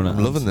 Do you want to?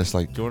 I'm loving this,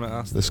 like, Do you want to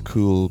ask this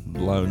cool...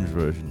 lounge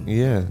version?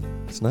 Yeah,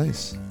 it's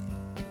nice.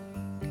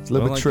 It's a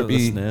little bit Like the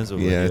trippy. snares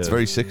over Yeah, here. it's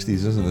very 60s,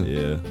 isn't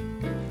it?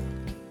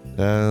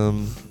 Yeah.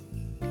 Um...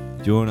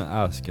 Do you want to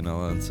ask and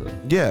I'll answer?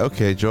 Yeah,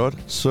 okay, Jord.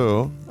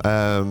 So,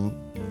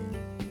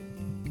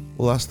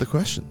 we'll ask the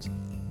questions.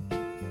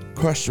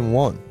 Question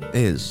 1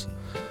 is,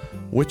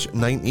 which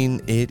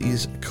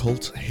 1980s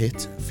cult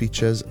hit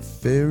features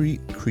furry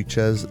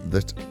creatures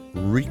that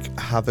wreak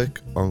havoc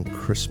on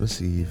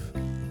Christmas Eve?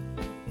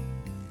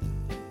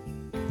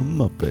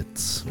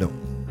 Muppets. No.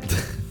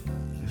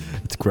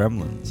 It's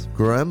Gremlins.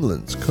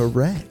 Gremlins,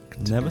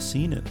 correct. Never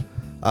seen it.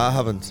 I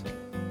haven't.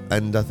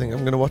 And I think I'm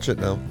going to watch it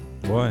now.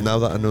 Why? Now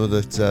that I know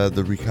that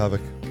the wreak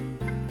havoc.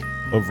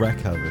 Of Wreck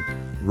Havoc.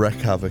 Wreck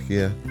Havoc,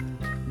 yeah.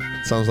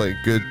 Sounds like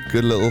a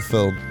good little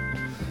film.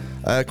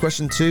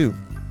 Question 2.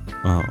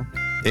 Oh.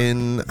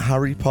 In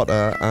Harry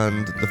Potter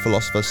and the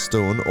Philosopher's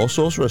Stone, or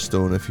Sorcerer's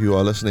Stone if you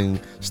are listening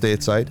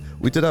stateside.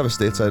 We did have a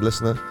stateside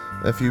listener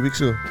a few weeks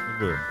ago.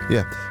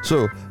 Yeah.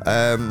 So,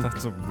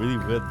 That's a really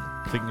weird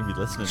thing to be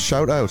listening to.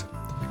 shout out.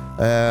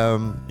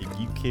 A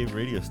UK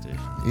radio station.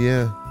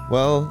 Yeah.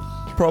 Well,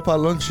 Proper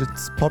Lunch,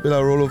 it's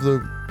popular all over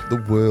the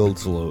world.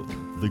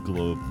 The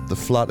globe. The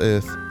flat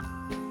earth.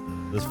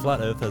 There's flat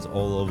earthers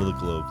all over the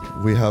globe.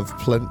 We have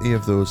plenty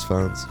of those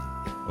fans.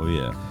 Oh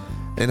yeah.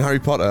 In Harry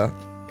Potter,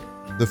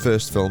 the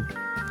first film,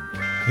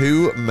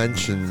 Who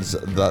mentions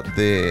that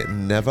they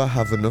never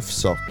have enough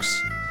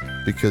socks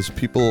because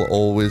people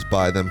always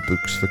buy them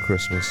books for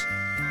Christmas?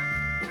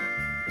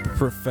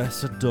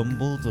 Professor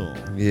Dumbledore.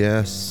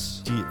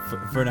 Yes.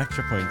 For an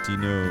extra point, do you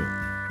know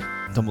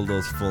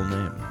Dumbledore's full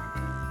name?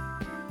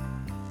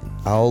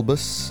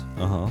 Albus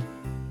Uh-huh.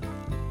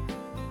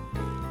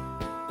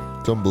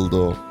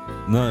 Dumbledore.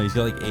 No, he's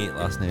got like 8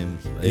 last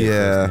names. 8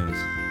 Yeah. first names.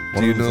 Do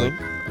One you of them's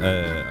know?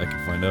 I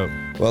can find out.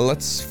 Well,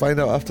 let's find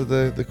out after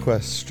the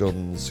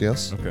questions,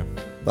 yes? Okay.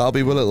 That'll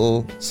be a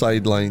little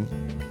sideline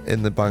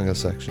in the banger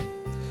section.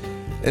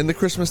 In the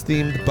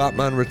Christmas-themed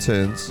Batman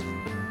Returns,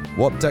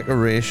 what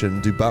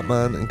decoration do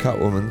Batman and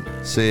Catwoman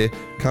say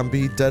can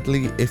be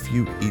deadly if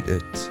you eat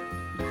it?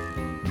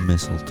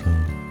 Mistletoe.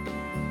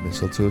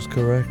 Mistletoe is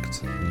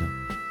correct.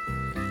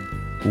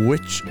 Yeah.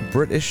 Which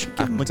British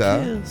Give him a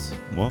actor? kiss.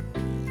 What?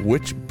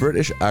 Which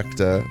British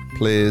actor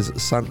plays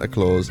Santa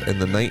Claus in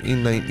the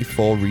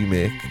 1994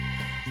 remake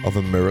of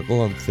A Miracle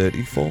on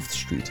 34th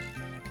Street?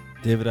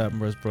 David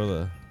Attenborough's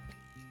brother,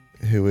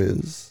 Who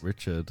is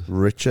Richard.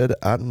 Richard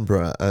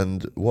Attenborough,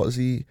 and what is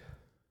he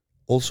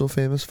also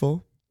famous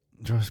for?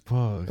 Jurassic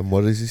Park. And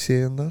what does he say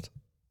in that?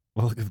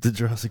 Welcome to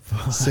Jurassic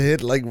Park. Say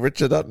it like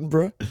Richard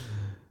Attenborough.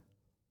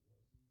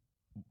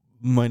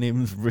 My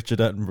name is Richard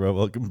Attenborough.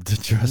 Welcome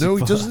to Jurassic No,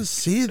 Park. he doesn't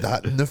say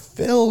that in the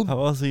film.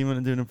 How else are you going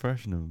to do an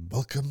impression of him?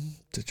 Welcome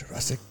to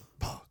Jurassic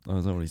Park. Oh,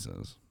 that's not what he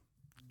says.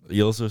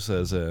 He also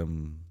says,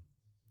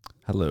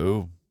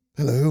 hello,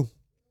 Hello,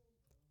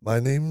 my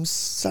name's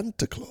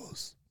Santa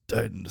Claus.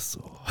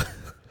 dinosaur.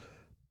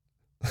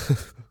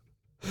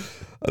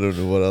 I don't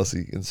know what else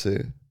he can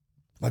say.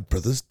 My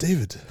brother's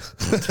David.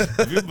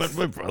 Have you met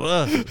my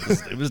brother?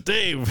 His name is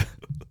Dave.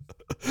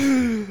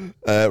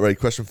 Right,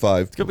 question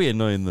 5. It's going to be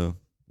annoying, though.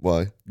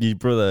 Why? Your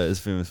brother is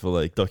famous for,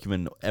 like,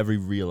 documenting every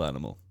real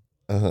animal.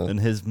 Uh-huh. And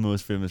his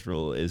most famous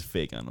role is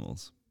fake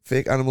animals.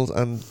 Fake animals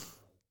and...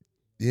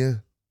 Yeah.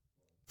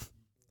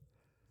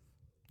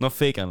 Not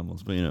fake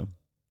animals, but, you know.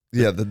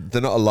 Yeah,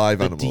 they're not alive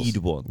The animals. deed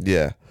one.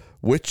 Yeah.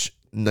 Which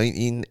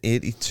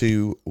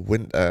 1982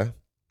 winter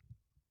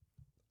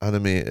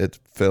animated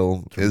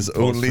film is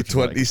only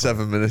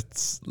 27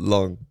 minutes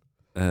long?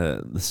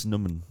 The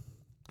Snowman.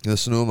 The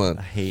Snowman.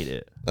 I hate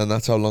it. And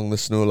that's how long the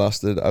snow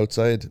lasted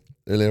outside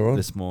earlier on.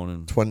 This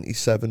morning.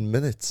 27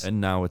 minutes. And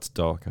now it's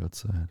dark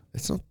outside.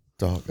 It's not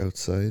dark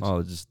outside.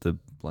 Oh, just the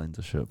blinds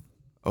are shut.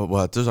 Oh,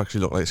 well, it does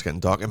actually look like it's getting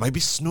dark. It might be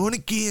snowing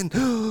again. It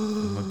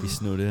might be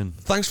snowed in.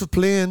 Thanks for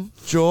playing,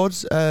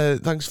 George.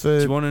 Thanks for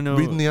Do you want to know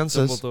reading the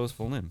answers. Dumbledore's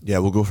full name? Yeah,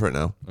 we'll go for it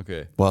now.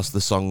 Okay. Whilst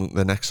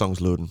the next song's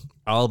loading.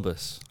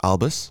 Albus.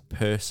 Albus,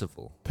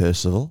 Percival.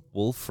 Percival,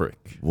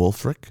 Wulfric.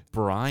 Wulfric,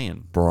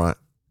 Brian.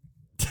 Brian.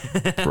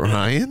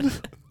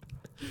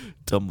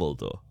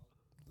 Dumbledore.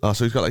 Oh,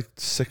 so he's got like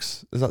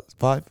 6. Is that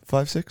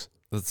 5, 6?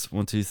 That's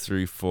 1, 2,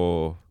 3,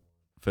 4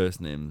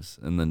 first names,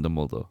 and then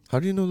Dumbledore.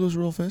 How do you know those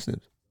are all first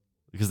names?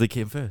 Because they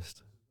came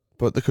first.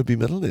 But there could be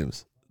middle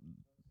names.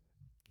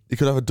 You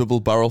could have a double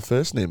barrel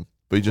first name,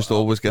 but he just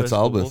always gets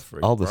Percival Albus.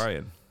 Wulfric, Albus.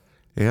 Brian.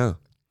 Yeah.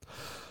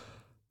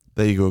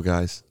 There you go,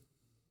 guys.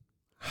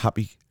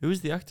 Happy. Who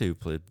was the actor who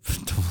played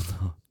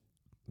Dumbledore?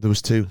 There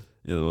was 2.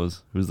 Yeah, there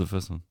was. Who was the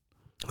first one?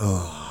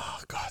 Oh,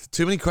 God.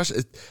 Too many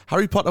questions.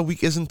 Harry Potter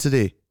week isn't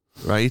today,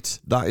 right?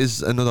 That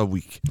is another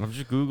week. I've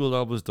just Googled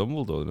Albus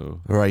Dumbledore now.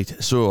 Right.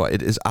 So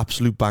it is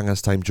absolute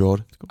bangers time,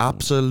 Jord.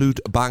 Absolute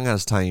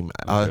bangers time.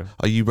 Okay.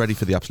 Are you ready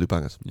for the absolute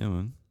bangers? Yeah,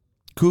 man.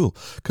 Cool.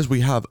 Because we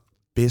have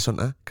Base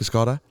Hunter,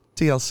 Cascada,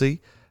 TLC.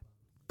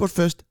 But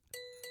first,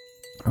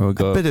 Oh, a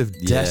bit of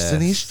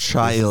Destiny's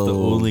Child. This is the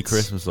only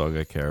Christmas song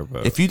I care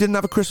about. If you didn't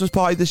have a Christmas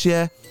party this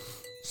year,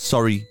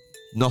 sorry,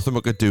 nothing we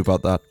could do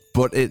about that.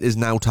 But it is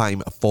now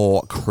time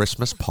for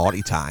Christmas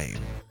party time.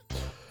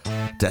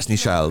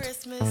 Destiny's Child.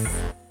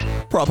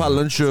 Proper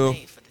lunch show.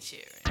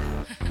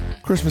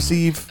 Christmas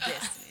Eve.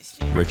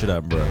 Richard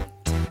Attenborough.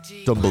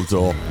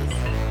 Dumbledore.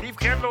 Leave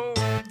Kendall.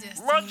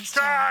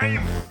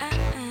 Lunchtime.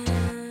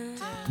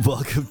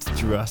 Welcome to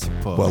Jurassic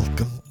Park.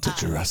 Welcome to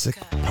Jurassic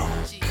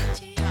Park.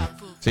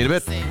 See you in a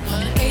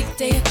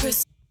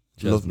bit.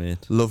 Just made.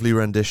 Lovely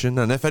rendition.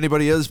 And if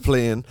anybody is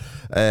playing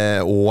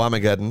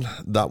Whamageddon,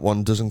 that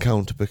one doesn't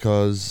count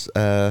because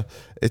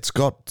it's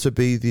got to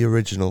be the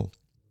original.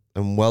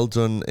 And well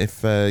done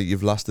if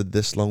you've lasted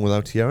this long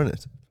without hearing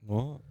it.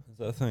 What? Is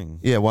that a thing?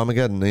 Yeah,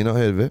 Whamageddon. Have you not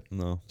heard of it?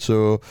 No.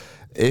 So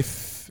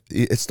if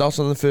it starts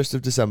on the 1st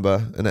of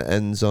December and it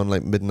ends on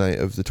like midnight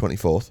of the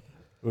 24th.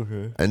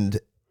 Okay. And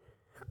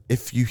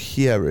if you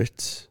hear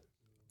it,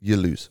 you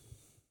lose.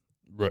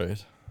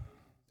 Right.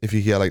 If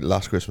you hear like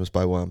Last Christmas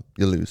by Wham,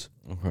 you lose.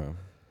 Okay.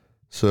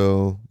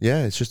 So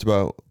yeah, it's just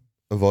about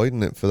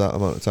avoiding it for that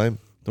amount of time.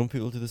 Don't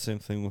people do the same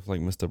thing with like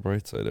Mr.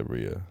 Brightside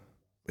every year?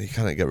 You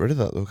can't get rid of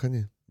that though, can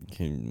you? You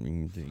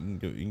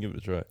can give it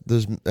a try.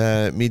 There's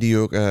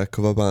mediocre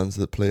cover bands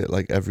that play it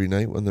like every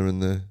night when they're in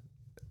the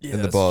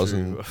that's bars true.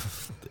 and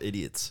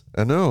idiots.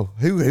 I know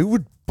who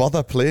would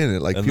bother playing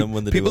it. Like And then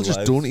when they people do a just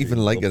live don't stream, even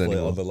like it they'll play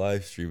anymore. on the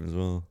live stream as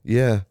well.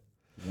 Yeah,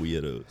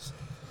 Weirdos.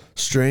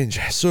 strange.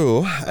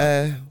 So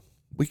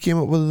we came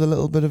up with a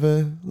little bit of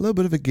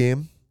a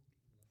game.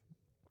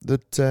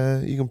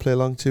 that you can play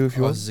along to if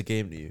you want. This is a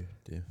game to you.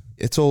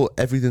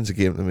 Everything's a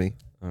game to me.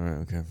 All right,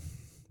 okay.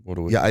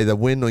 You either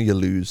win or you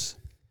lose.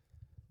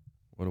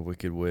 What a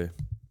wicked way.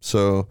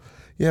 So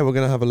yeah, we're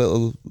gonna have a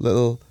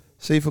little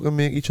see if we can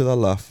make each other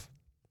laugh,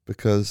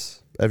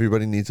 because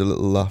everybody needs a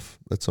little laugh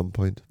at some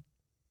point.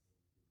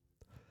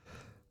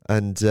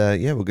 And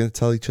yeah, we're gonna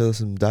tell each other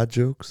some dad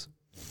jokes,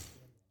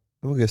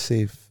 and we're gonna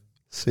see if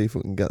we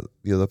can get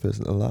the other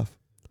person to laugh.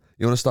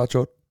 You want to start,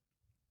 George?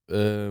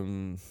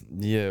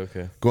 Yeah,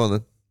 okay. Go on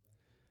then.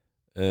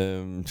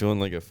 Do you want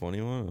like a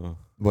funny one? Or?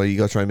 Well, you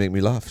gotta try and make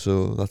me laugh,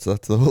 so that's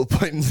the whole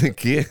point in the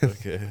game.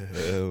 Okay.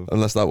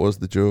 Unless that was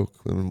the joke,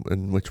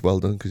 in which well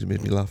done, because you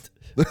made me laugh.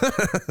 You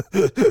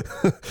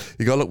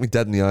gotta look me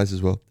dead in the eyes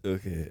as well.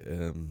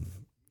 Okay.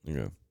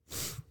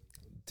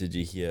 Did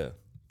you hear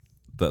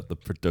that the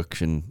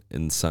production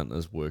in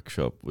Santa's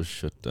workshop was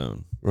shut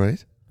down?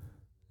 Right?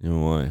 You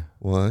know why?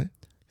 Why?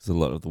 Because a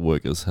lot of the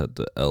workers had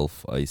to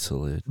elf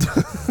isolate.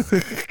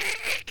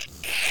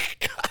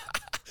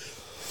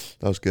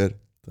 That was good.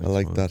 Thanks, I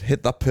like man. that.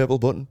 Hit that purple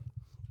button.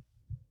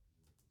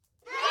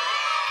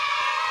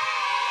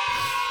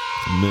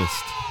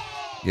 Missed.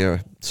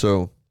 Yeah.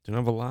 So Do you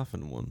have a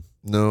laughing one?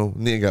 no,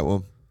 need to get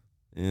one.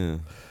 Yeah.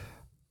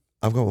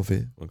 I've got one for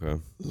you. Okay.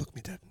 Look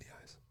me dead in the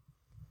eyes.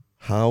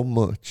 How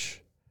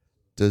much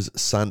does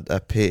Santa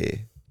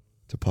pay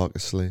to park a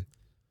sleigh?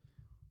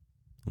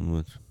 How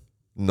much?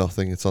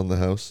 Nothing. It's on the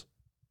house.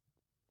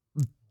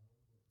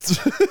 See,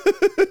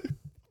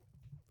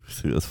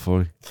 that's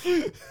funny.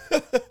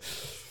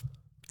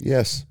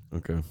 Yes.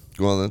 Okay.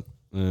 Go on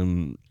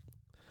then.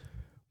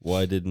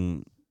 Why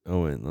didn't?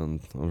 Oh wait,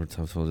 I've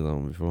told you that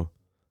one before.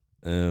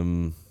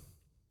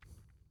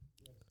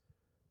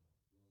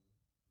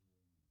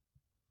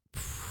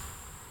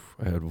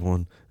 I had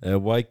one.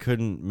 Why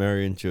couldn't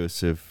Mary and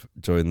Joseph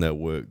join that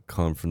work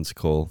conference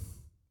call?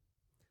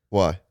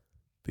 Why?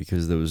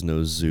 Because there was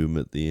no Zoom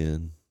at the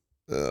end.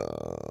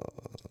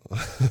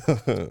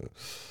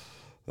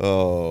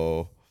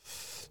 Oh.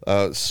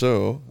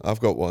 So I've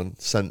got one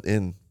sent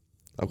in.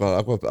 I've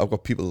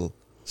got people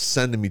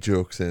sending me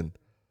jokes in.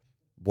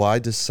 Why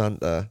does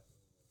Santa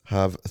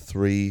have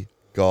 3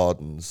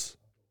 gardens?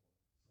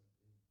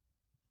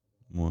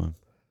 Why?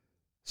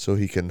 So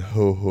he can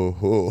ho ho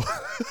ho.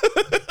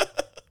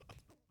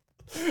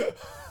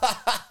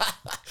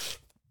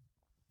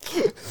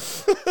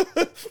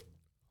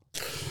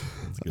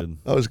 That's good.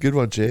 That was a good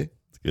one, Jay.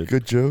 That's good.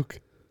 Good joke.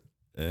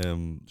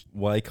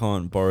 Why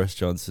can't Boris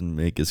Johnson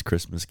make his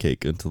Christmas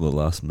cake until the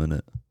last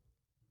minute?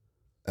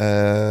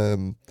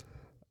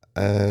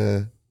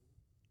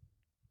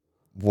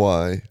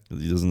 Why?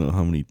 Because he doesn't know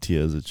how many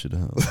tiers it should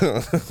have.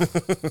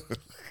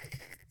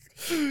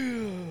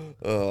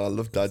 Oh, I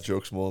love dad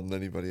jokes more than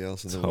anybody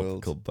else in the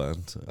world. Topical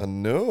banter. I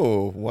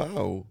know.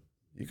 Wow.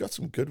 You got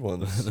some good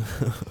ones.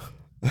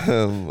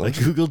 I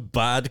googled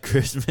bad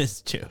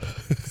Christmas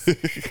jokes.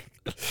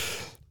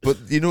 But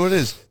you know what it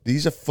is?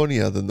 These are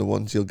funnier than the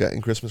ones you'll get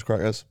in Christmas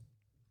crackers.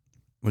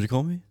 What'd you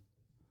call me?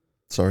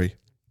 Sorry.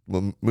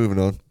 Well, moving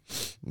on.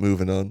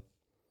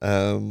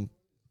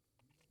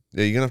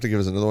 Yeah, you're going to have to give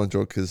us another one,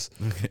 Joe, because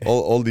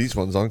all these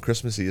ones aren't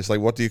Christmassy. It's like,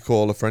 what do you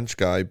call a French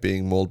guy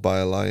being mauled by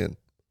a lion?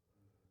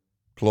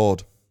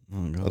 Claude.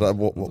 Oh, God.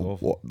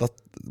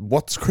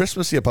 What's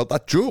Christmassy about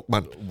that joke,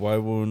 man? Why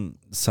won't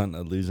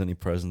Santa lose any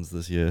presents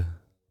this year?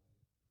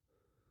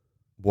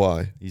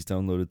 Why? He's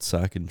downloaded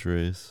Sack and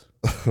Trace.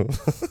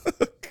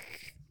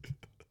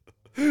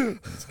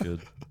 That's good.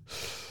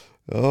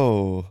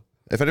 Oh.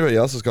 If anybody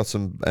else has got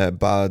some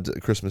bad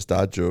Christmas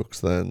dad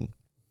jokes, then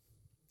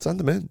send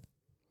them in.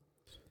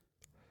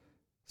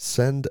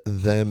 Send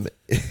them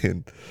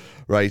in.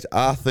 Right,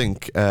 I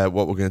think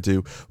what we're going to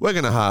do, we're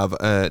going to have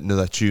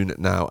another tune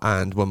now,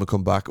 and when we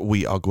come back,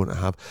 we are going to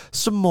have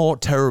some more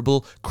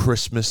terrible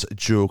Christmas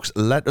jokes.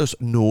 Let us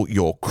know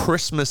your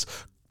Christmas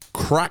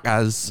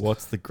crackers.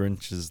 What's the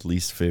Grinch's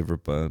least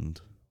favorite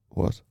band?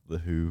 What? The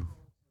Who.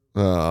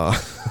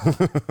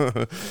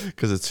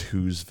 Because it's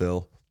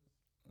Whoville.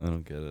 I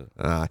don't get it.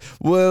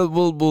 Well,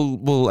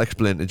 we'll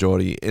explain to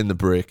Geordie in the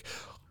break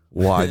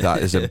why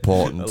that is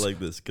important. I like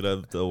this. Could I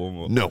have one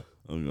more? No.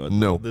 Oh, God.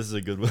 No. This is a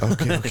good one.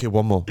 Okay,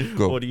 one more.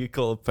 Go. What do you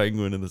call a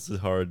penguin in the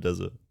Sahara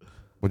Desert?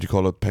 What do you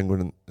call a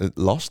penguin?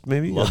 Lost,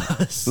 maybe?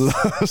 Lost.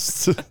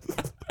 Lost.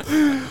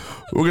 We're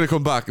going to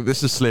come back.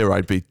 This is Sleigh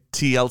Ride Beat.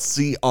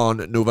 TLC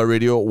on Nova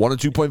Radio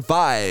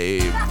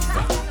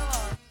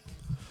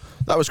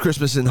 102.5. That was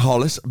Christmas in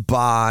Hollis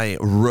by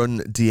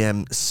Run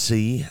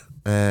DMC.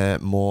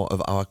 More of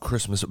our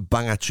Christmas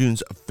banger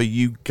tunes for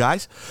you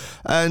guys.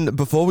 And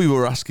before we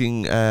were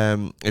asking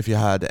if you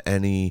had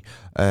any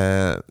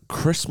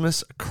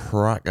Christmas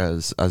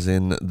crackers, as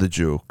in the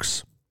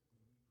jokes.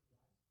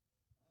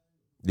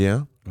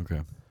 Yeah? Okay.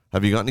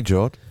 Have you got any,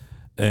 Jord?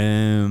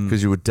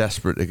 Because you were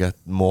desperate to get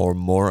more and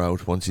more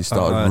out once you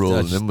started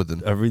rolling in with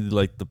them. I really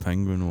like the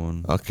penguin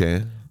one.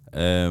 Okay.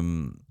 There's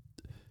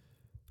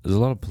a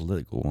lot of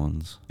political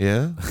ones.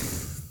 Yeah?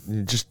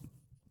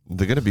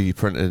 They're going to be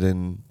printed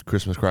in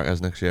Christmas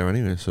crackers next year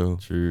anyway, so.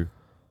 True.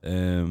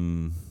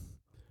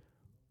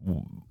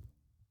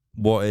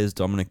 What is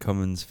Dominic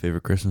Cummings'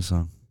 favorite Christmas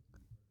song?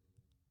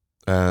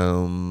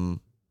 Don't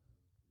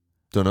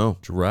know.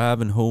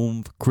 Driving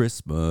Home for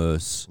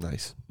Christmas.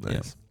 Nice.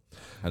 Yeah.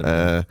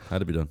 Had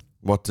to be done.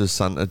 What does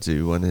Santa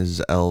do when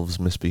his elves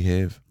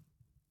misbehave?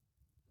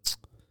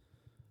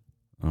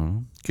 I don't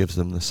know. Gives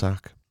them the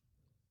sack.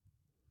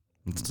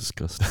 It's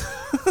disgusting.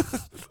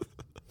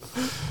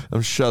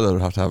 I'm sure they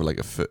would have to have like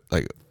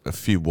a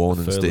few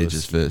warning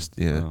stages first.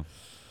 Yeah. Oh.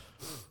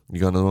 You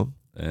got another one?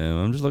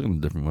 I'm just looking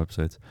at different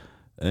websites.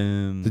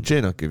 Did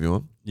Jay not give you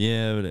one?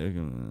 Yeah, but do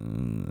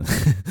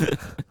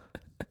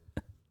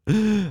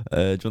you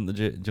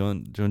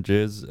want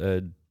Jay's?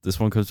 This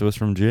one comes to us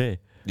from Jay.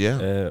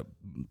 Yeah.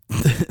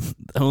 The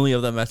only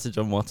other message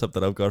on WhatsApp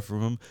that I've got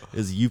from him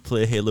is "You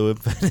play Halo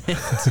Infinite."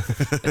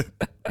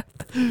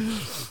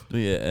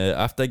 Yeah.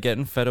 After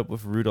getting fed up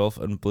with Rudolph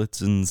and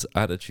Blitzen's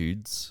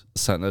attitudes,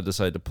 Santa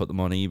decided to put them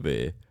on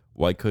eBay.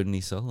 Why couldn't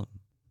he sell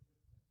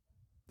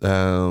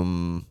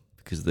them?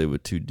 Because they were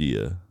too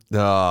dear.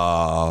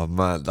 Oh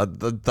man,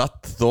 that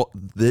thought,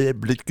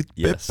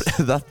 Yes.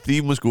 that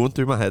theme was going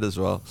through my head as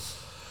well.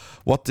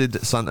 What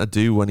did Santa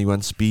do when he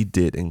went speed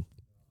dating?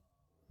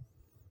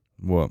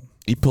 What?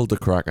 He pulled a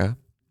cracker.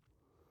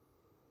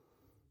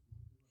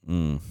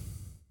 Yeah.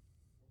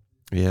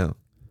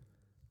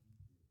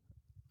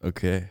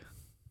 Okay.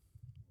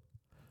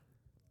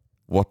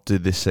 What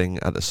did they sing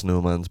at a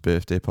snowman's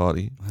birthday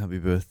party? Happy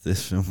birthday,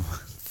 film.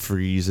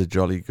 Freeze a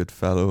jolly good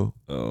fellow.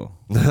 Oh.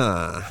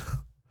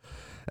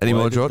 Any Why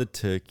more, did George? the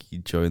turkey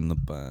join the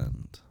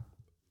band?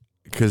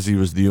 Because he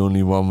was the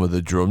only one with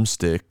the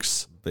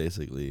drumsticks.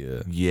 Basically,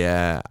 yeah.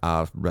 Yeah,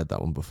 I've read that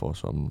one before,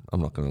 so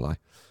I'm not going to lie.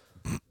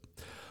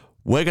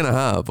 We're going to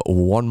have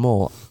one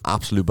more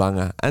absolute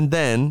banger. And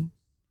then,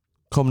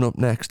 coming up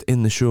next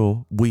in the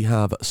show, we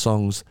have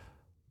songs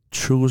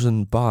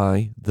chosen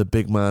by the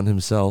big man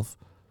himself,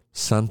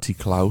 Santa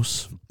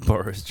Claus,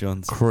 Boris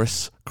Johnson.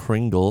 Chris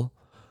Kringle,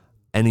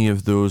 any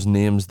of those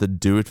names that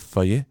do it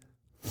for you,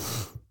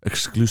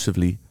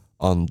 exclusively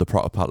on the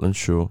Proper Patland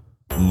Show,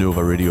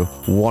 Nova Radio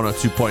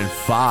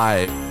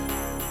 102.5.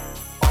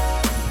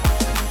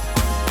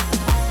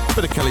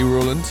 Bit of Kelly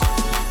Rowland.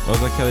 Was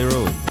that Kelly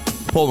Rowland?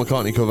 Paul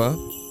McCartney cover.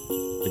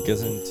 I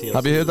guess in TLC.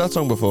 Have you heard that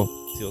song before?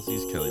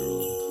 TLC's Kelly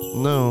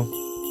Rowland. No.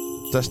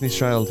 Destiny's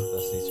Child.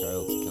 Destiny's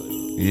Child's Kelly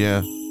Rowland.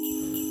 Yeah.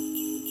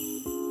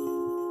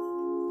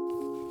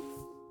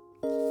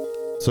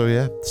 So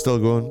yeah, still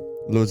going.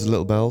 Loads of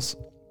little bells.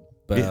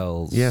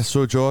 Bells. Yeah,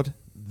 so George,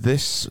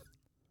 this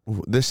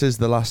is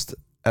the last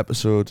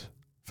episode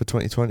for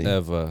 2020.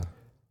 Ever.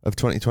 Of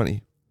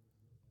 2020.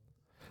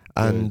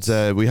 And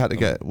we had to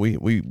get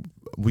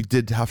we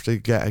did have to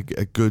get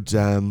a good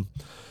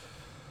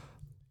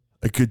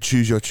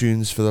choose your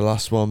tunes for the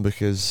last one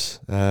because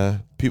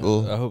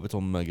people. I hope it's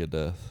on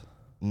Megadeth.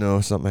 No,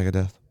 it's not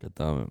Megadeth. God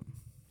damn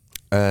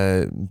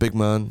it. Big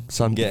man,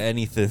 Can't get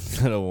anything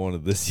that I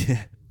wanted this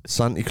year.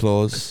 Santa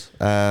Claus.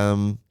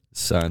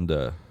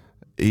 Sander.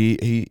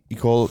 He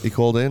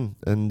called in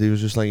and he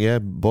was just like, yeah,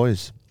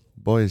 boys.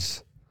 I'm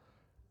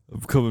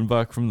coming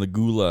back from the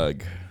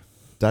gulag.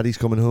 Daddy's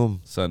coming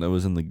home. Santa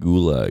was in the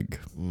gulag.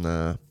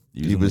 Nah.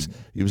 He was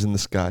in the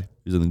sky.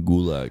 He was in the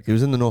gulag. He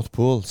was in the North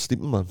Pole,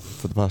 sleeping man,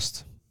 for the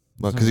past.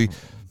 Well, because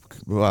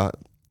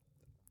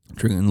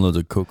drinking loads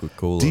of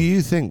Coca-Cola. do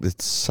you think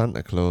that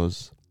Santa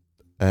Claus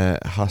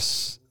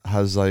has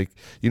like,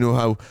 you know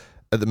how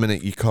at the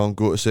minute you can't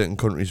go to certain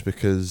countries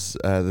because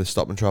they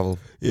stop and travel?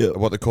 Yeah.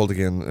 What they're called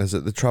again? Is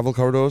it the travel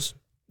corridors?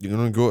 You're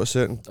going to go to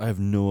certain. I have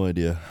no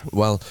idea.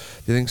 Well,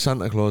 do you think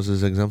Santa Claus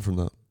is exempt from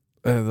that?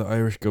 The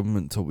Irish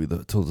government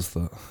told us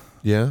that.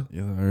 Yeah.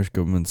 Yeah, the Irish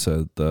government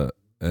said that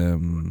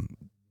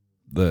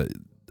that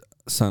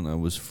Santa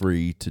was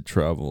free to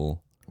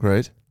travel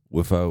Right.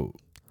 without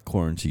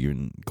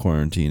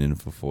quarantining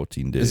for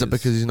 14 days. Is it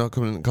because he's not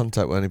coming in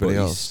contact with anybody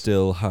But else? he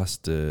still has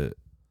to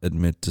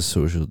admit to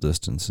social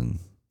distancing.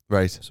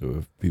 Right. So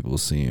if people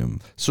see him,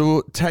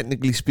 So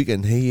technically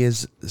speaking, he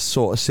is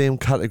sort of same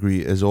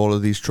category as all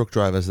of these truck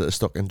drivers that are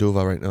stuck in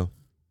Dover right now.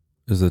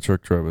 is the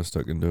truck driver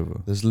stuck in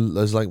Dover There's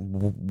like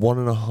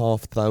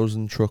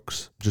 1,500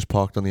 trucks just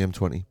parked on the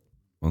M20.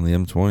 on the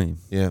M20?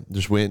 Yeah,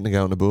 just waiting to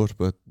get on the boat,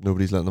 but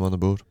nobody's letting them on the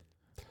boat.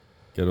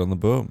 Get on the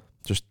boat.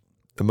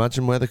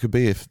 Imagine where they could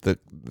be if they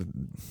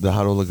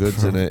had all the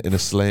goods in a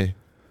sleigh.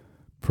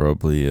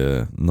 Probably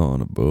not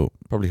on a boat.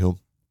 Probably home.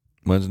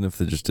 Imagine if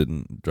they just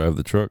didn't drive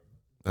the truck.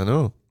 I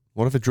know.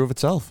 What if it drove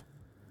itself?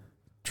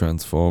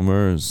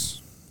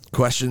 Transformers.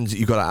 Questions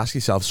you got to ask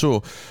yourself.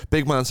 So,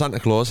 big man Santa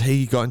Claus,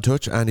 he got in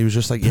touch and he was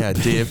just like, yeah,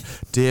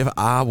 Dave,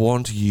 I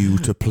want you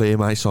to play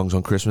my songs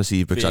on Christmas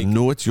Eve because I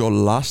know it's your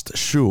last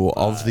show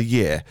of the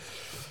year.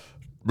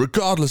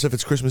 Regardless if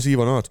it's Christmas Eve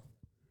or not.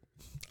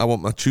 I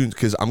want my tunes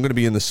because I'm going to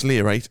be in the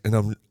sleigh, right?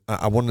 And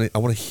I want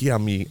to hear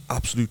me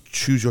absolute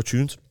choose your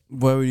tunes.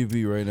 Where would he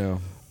be right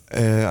now?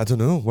 I don't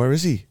know. Where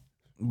is he?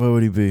 Where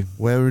would he be?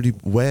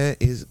 Where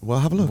is? Well,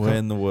 have a look. Where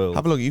in the world?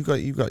 Have a look. You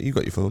got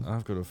your phone.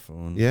 I've got a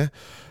phone. Yeah.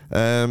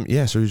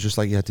 Yeah. So he was just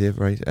like, yeah, Dave,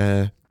 right?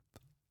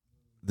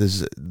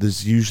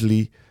 There's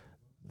usually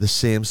the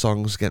same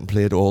songs getting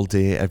played all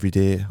day, every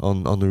day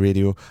on the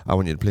radio. I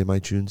want you to play my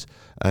tunes.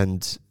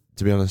 And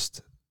to be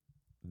honest,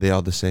 they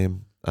are the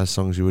same as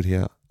songs you would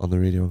hear on the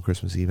radio on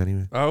Christmas Eve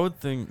anyway. I would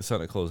think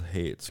Santa Claus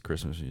hates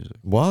Christmas music.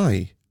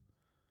 Why?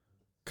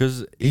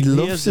 Because He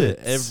loves hears it.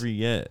 every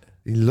year.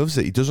 He loves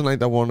it. He doesn't like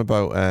that one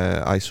about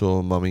I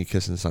saw Mommy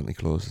kissing Santa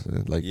Claus.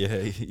 Yeah,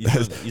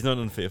 he's not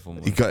unfaithful.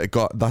 Man. He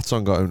got that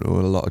song got into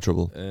a lot of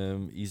trouble.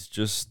 He's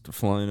just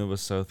flying over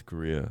South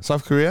Korea.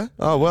 South Korea?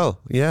 Oh well,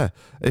 yeah.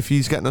 If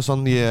he's getting us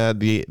on the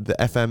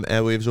FM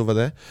airwaves over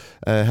there,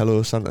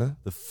 hello Santa.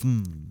 The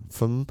fum.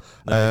 Fum.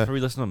 No,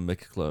 probably listen on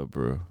Mix Club,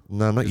 bro.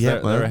 No, not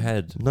yet, man. They're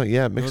ahead. Not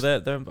yet. No,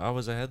 they're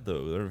hours ahead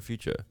though. They're in the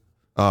future.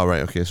 Oh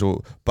right, okay.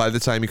 So by the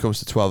time he comes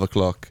to 12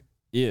 o'clock,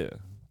 Yeah.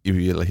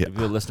 you'll hear. If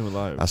you're listening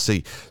live. I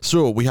see.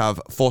 So we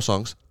have 4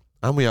 songs,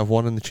 and we have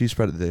one in the cheese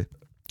spread today.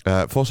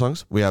 4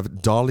 songs. We have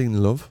Darlene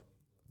Love,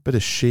 bit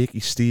of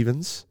Shaky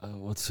Stevens.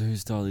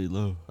 Who's Darlene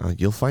Love?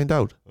 You'll find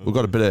out. We've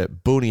got a bit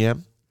of Boney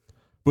M.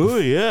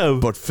 Boney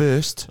M. But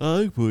first, I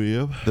like Boney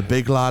M. the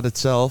big lad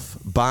itself,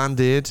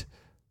 Band-Aid.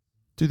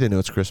 Do they know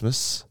it's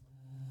Christmas?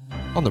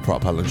 On the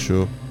Prop Helen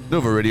Show.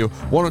 Nova Radio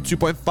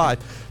 102.5.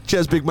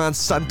 Cheers, big man,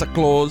 Santa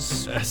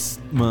Claus. Yes,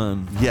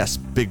 man. Yes,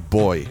 big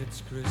boy.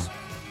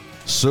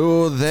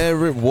 So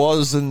there it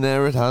was, and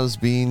there it has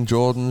been.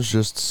 Jordan's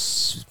just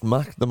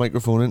smacked the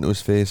microphone into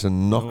his face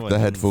and knocked the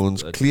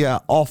headphones clear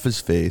off his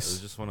It was face.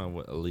 just when I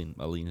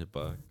leaned it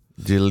back.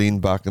 You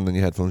leaned back and then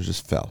your headphones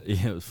just fell.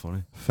 Yeah, it was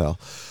funny. Fell.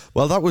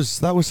 Well, that was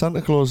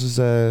Santa Claus's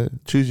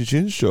Choose Your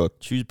Tunes short.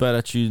 Choose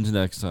better tunes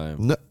next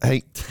time. No,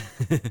 hey,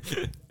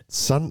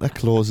 Santa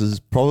Claus is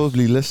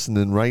probably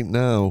listening right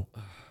now,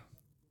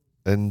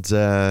 and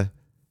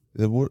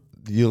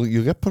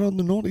you'll get put on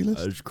the naughty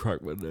list. I just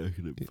cracked my neck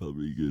and it felt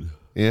really good.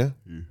 Yeah.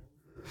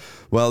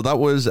 Well, that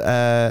was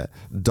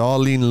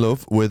Darlene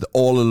Love with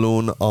All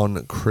Alone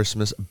on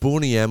Christmas.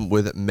 Boney M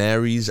with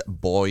Mary's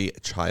Boy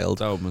Child.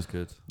 That one was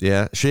good.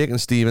 Yeah. Shakin'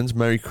 Stevens,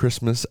 Merry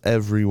Christmas,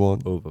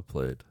 everyone.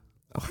 Overplayed.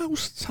 How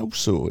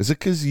so? Is it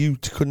because you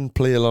couldn't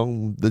play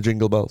along the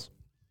Jingle Bells?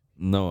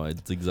 No,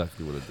 it's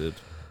exactly what it did.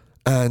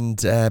 And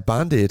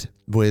Band-Aid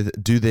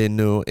with Do They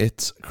Know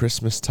It's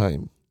Christmas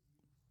Time?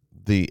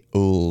 The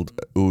old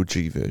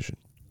OG version.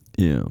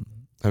 Yeah.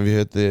 Have you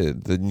heard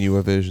the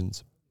newer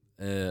versions?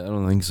 I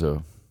don't think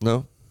so.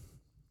 No?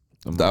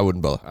 I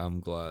wouldn't bother. I'm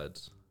glad.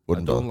 I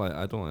Wouldn't don't bother.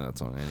 like that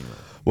song anyway.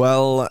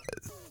 Well,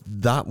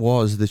 that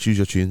was the Choose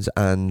Your Tunes,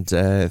 and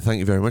thank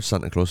you very much,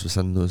 Santa Claus, for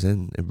sending those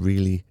in. It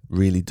really,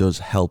 really does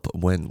help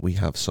when we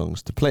have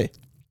songs to play.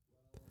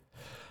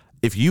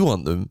 If you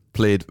want them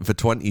played for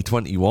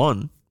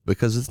 2021,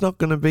 because it's not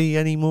going to be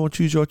any more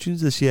Choose Your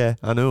Tunes this year.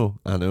 I know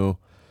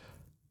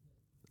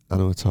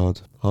it's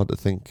hard to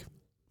think,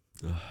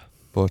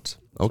 but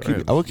I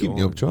will keep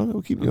you up, John. I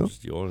will keep you up.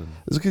 Just yawning.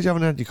 Is it because you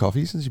haven't had your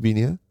coffee since you've been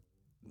here?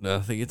 No, I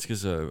think it's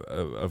because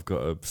I've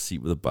got a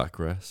seat with a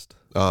backrest.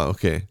 Oh,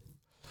 okay.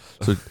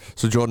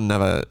 So Jordan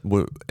never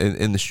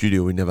in the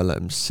studio. We never let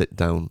him sit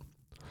down.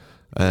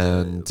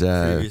 And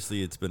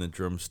previously, it's been a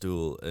drum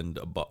stool and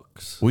a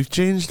box. we've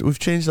changed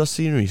our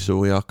scenery, so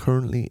we are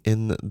currently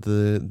in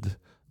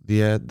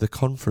the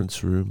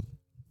conference room.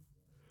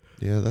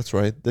 Yeah, that's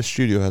right. The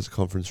studio has a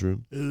conference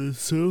room. The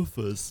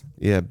sofas.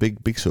 Yeah,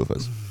 big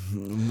sofas.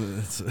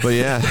 But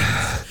yeah,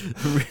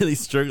 I'm really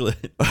struggling.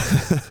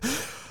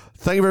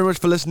 thank you very much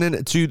for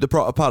listening to the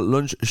Proper Pat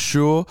Lunch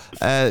Show,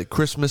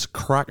 Christmas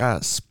Cracker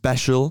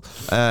Special.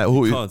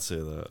 You can't say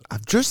that.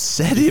 I've just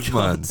said it, You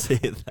man. can't say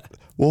that.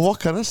 Well, what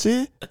can I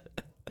say?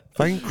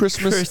 Fine,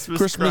 Christmas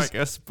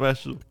Cracker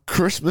Special.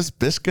 Christmas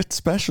Biscuit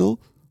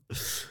Special,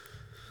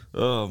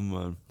 Oh,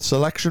 man.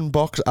 Selection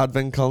Box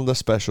Advent Calendar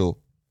Special.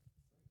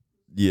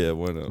 Yeah,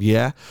 why not?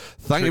 Yeah,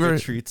 thank you very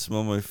much. Treat,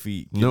 smell my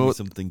feet. Give No, me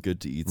something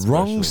good to eat. Special.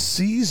 Wrong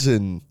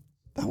season.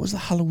 That was the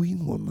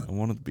Halloween one, man. I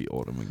want it to be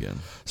autumn again.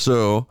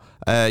 So,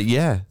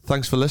 yeah,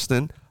 thanks for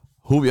listening.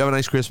 Hope you have a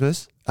nice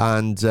Christmas.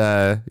 And,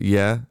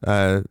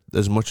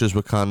 as much as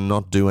we can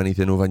not do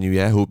anything over New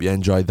Year, hope you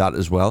enjoyed that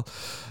as well.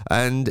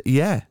 And,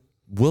 yeah,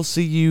 we'll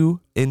see you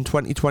in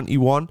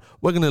 2021.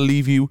 We're going to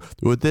leave you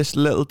with this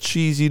little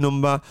cheesy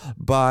number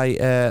by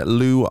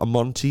Lou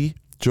Monty.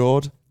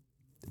 Jord,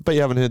 bet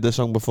you haven't heard this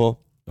song before.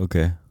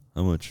 Okay.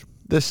 How much?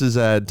 This is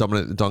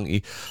Dominic the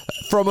Donkey.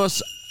 From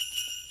us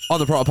on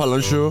the Proper Pat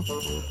Lunch Show.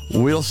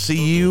 We'll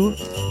see you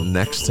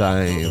next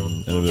time.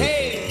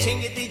 Hey,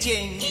 chingity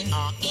ching.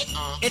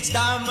 It's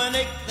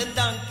Dominic the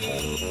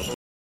Donkey.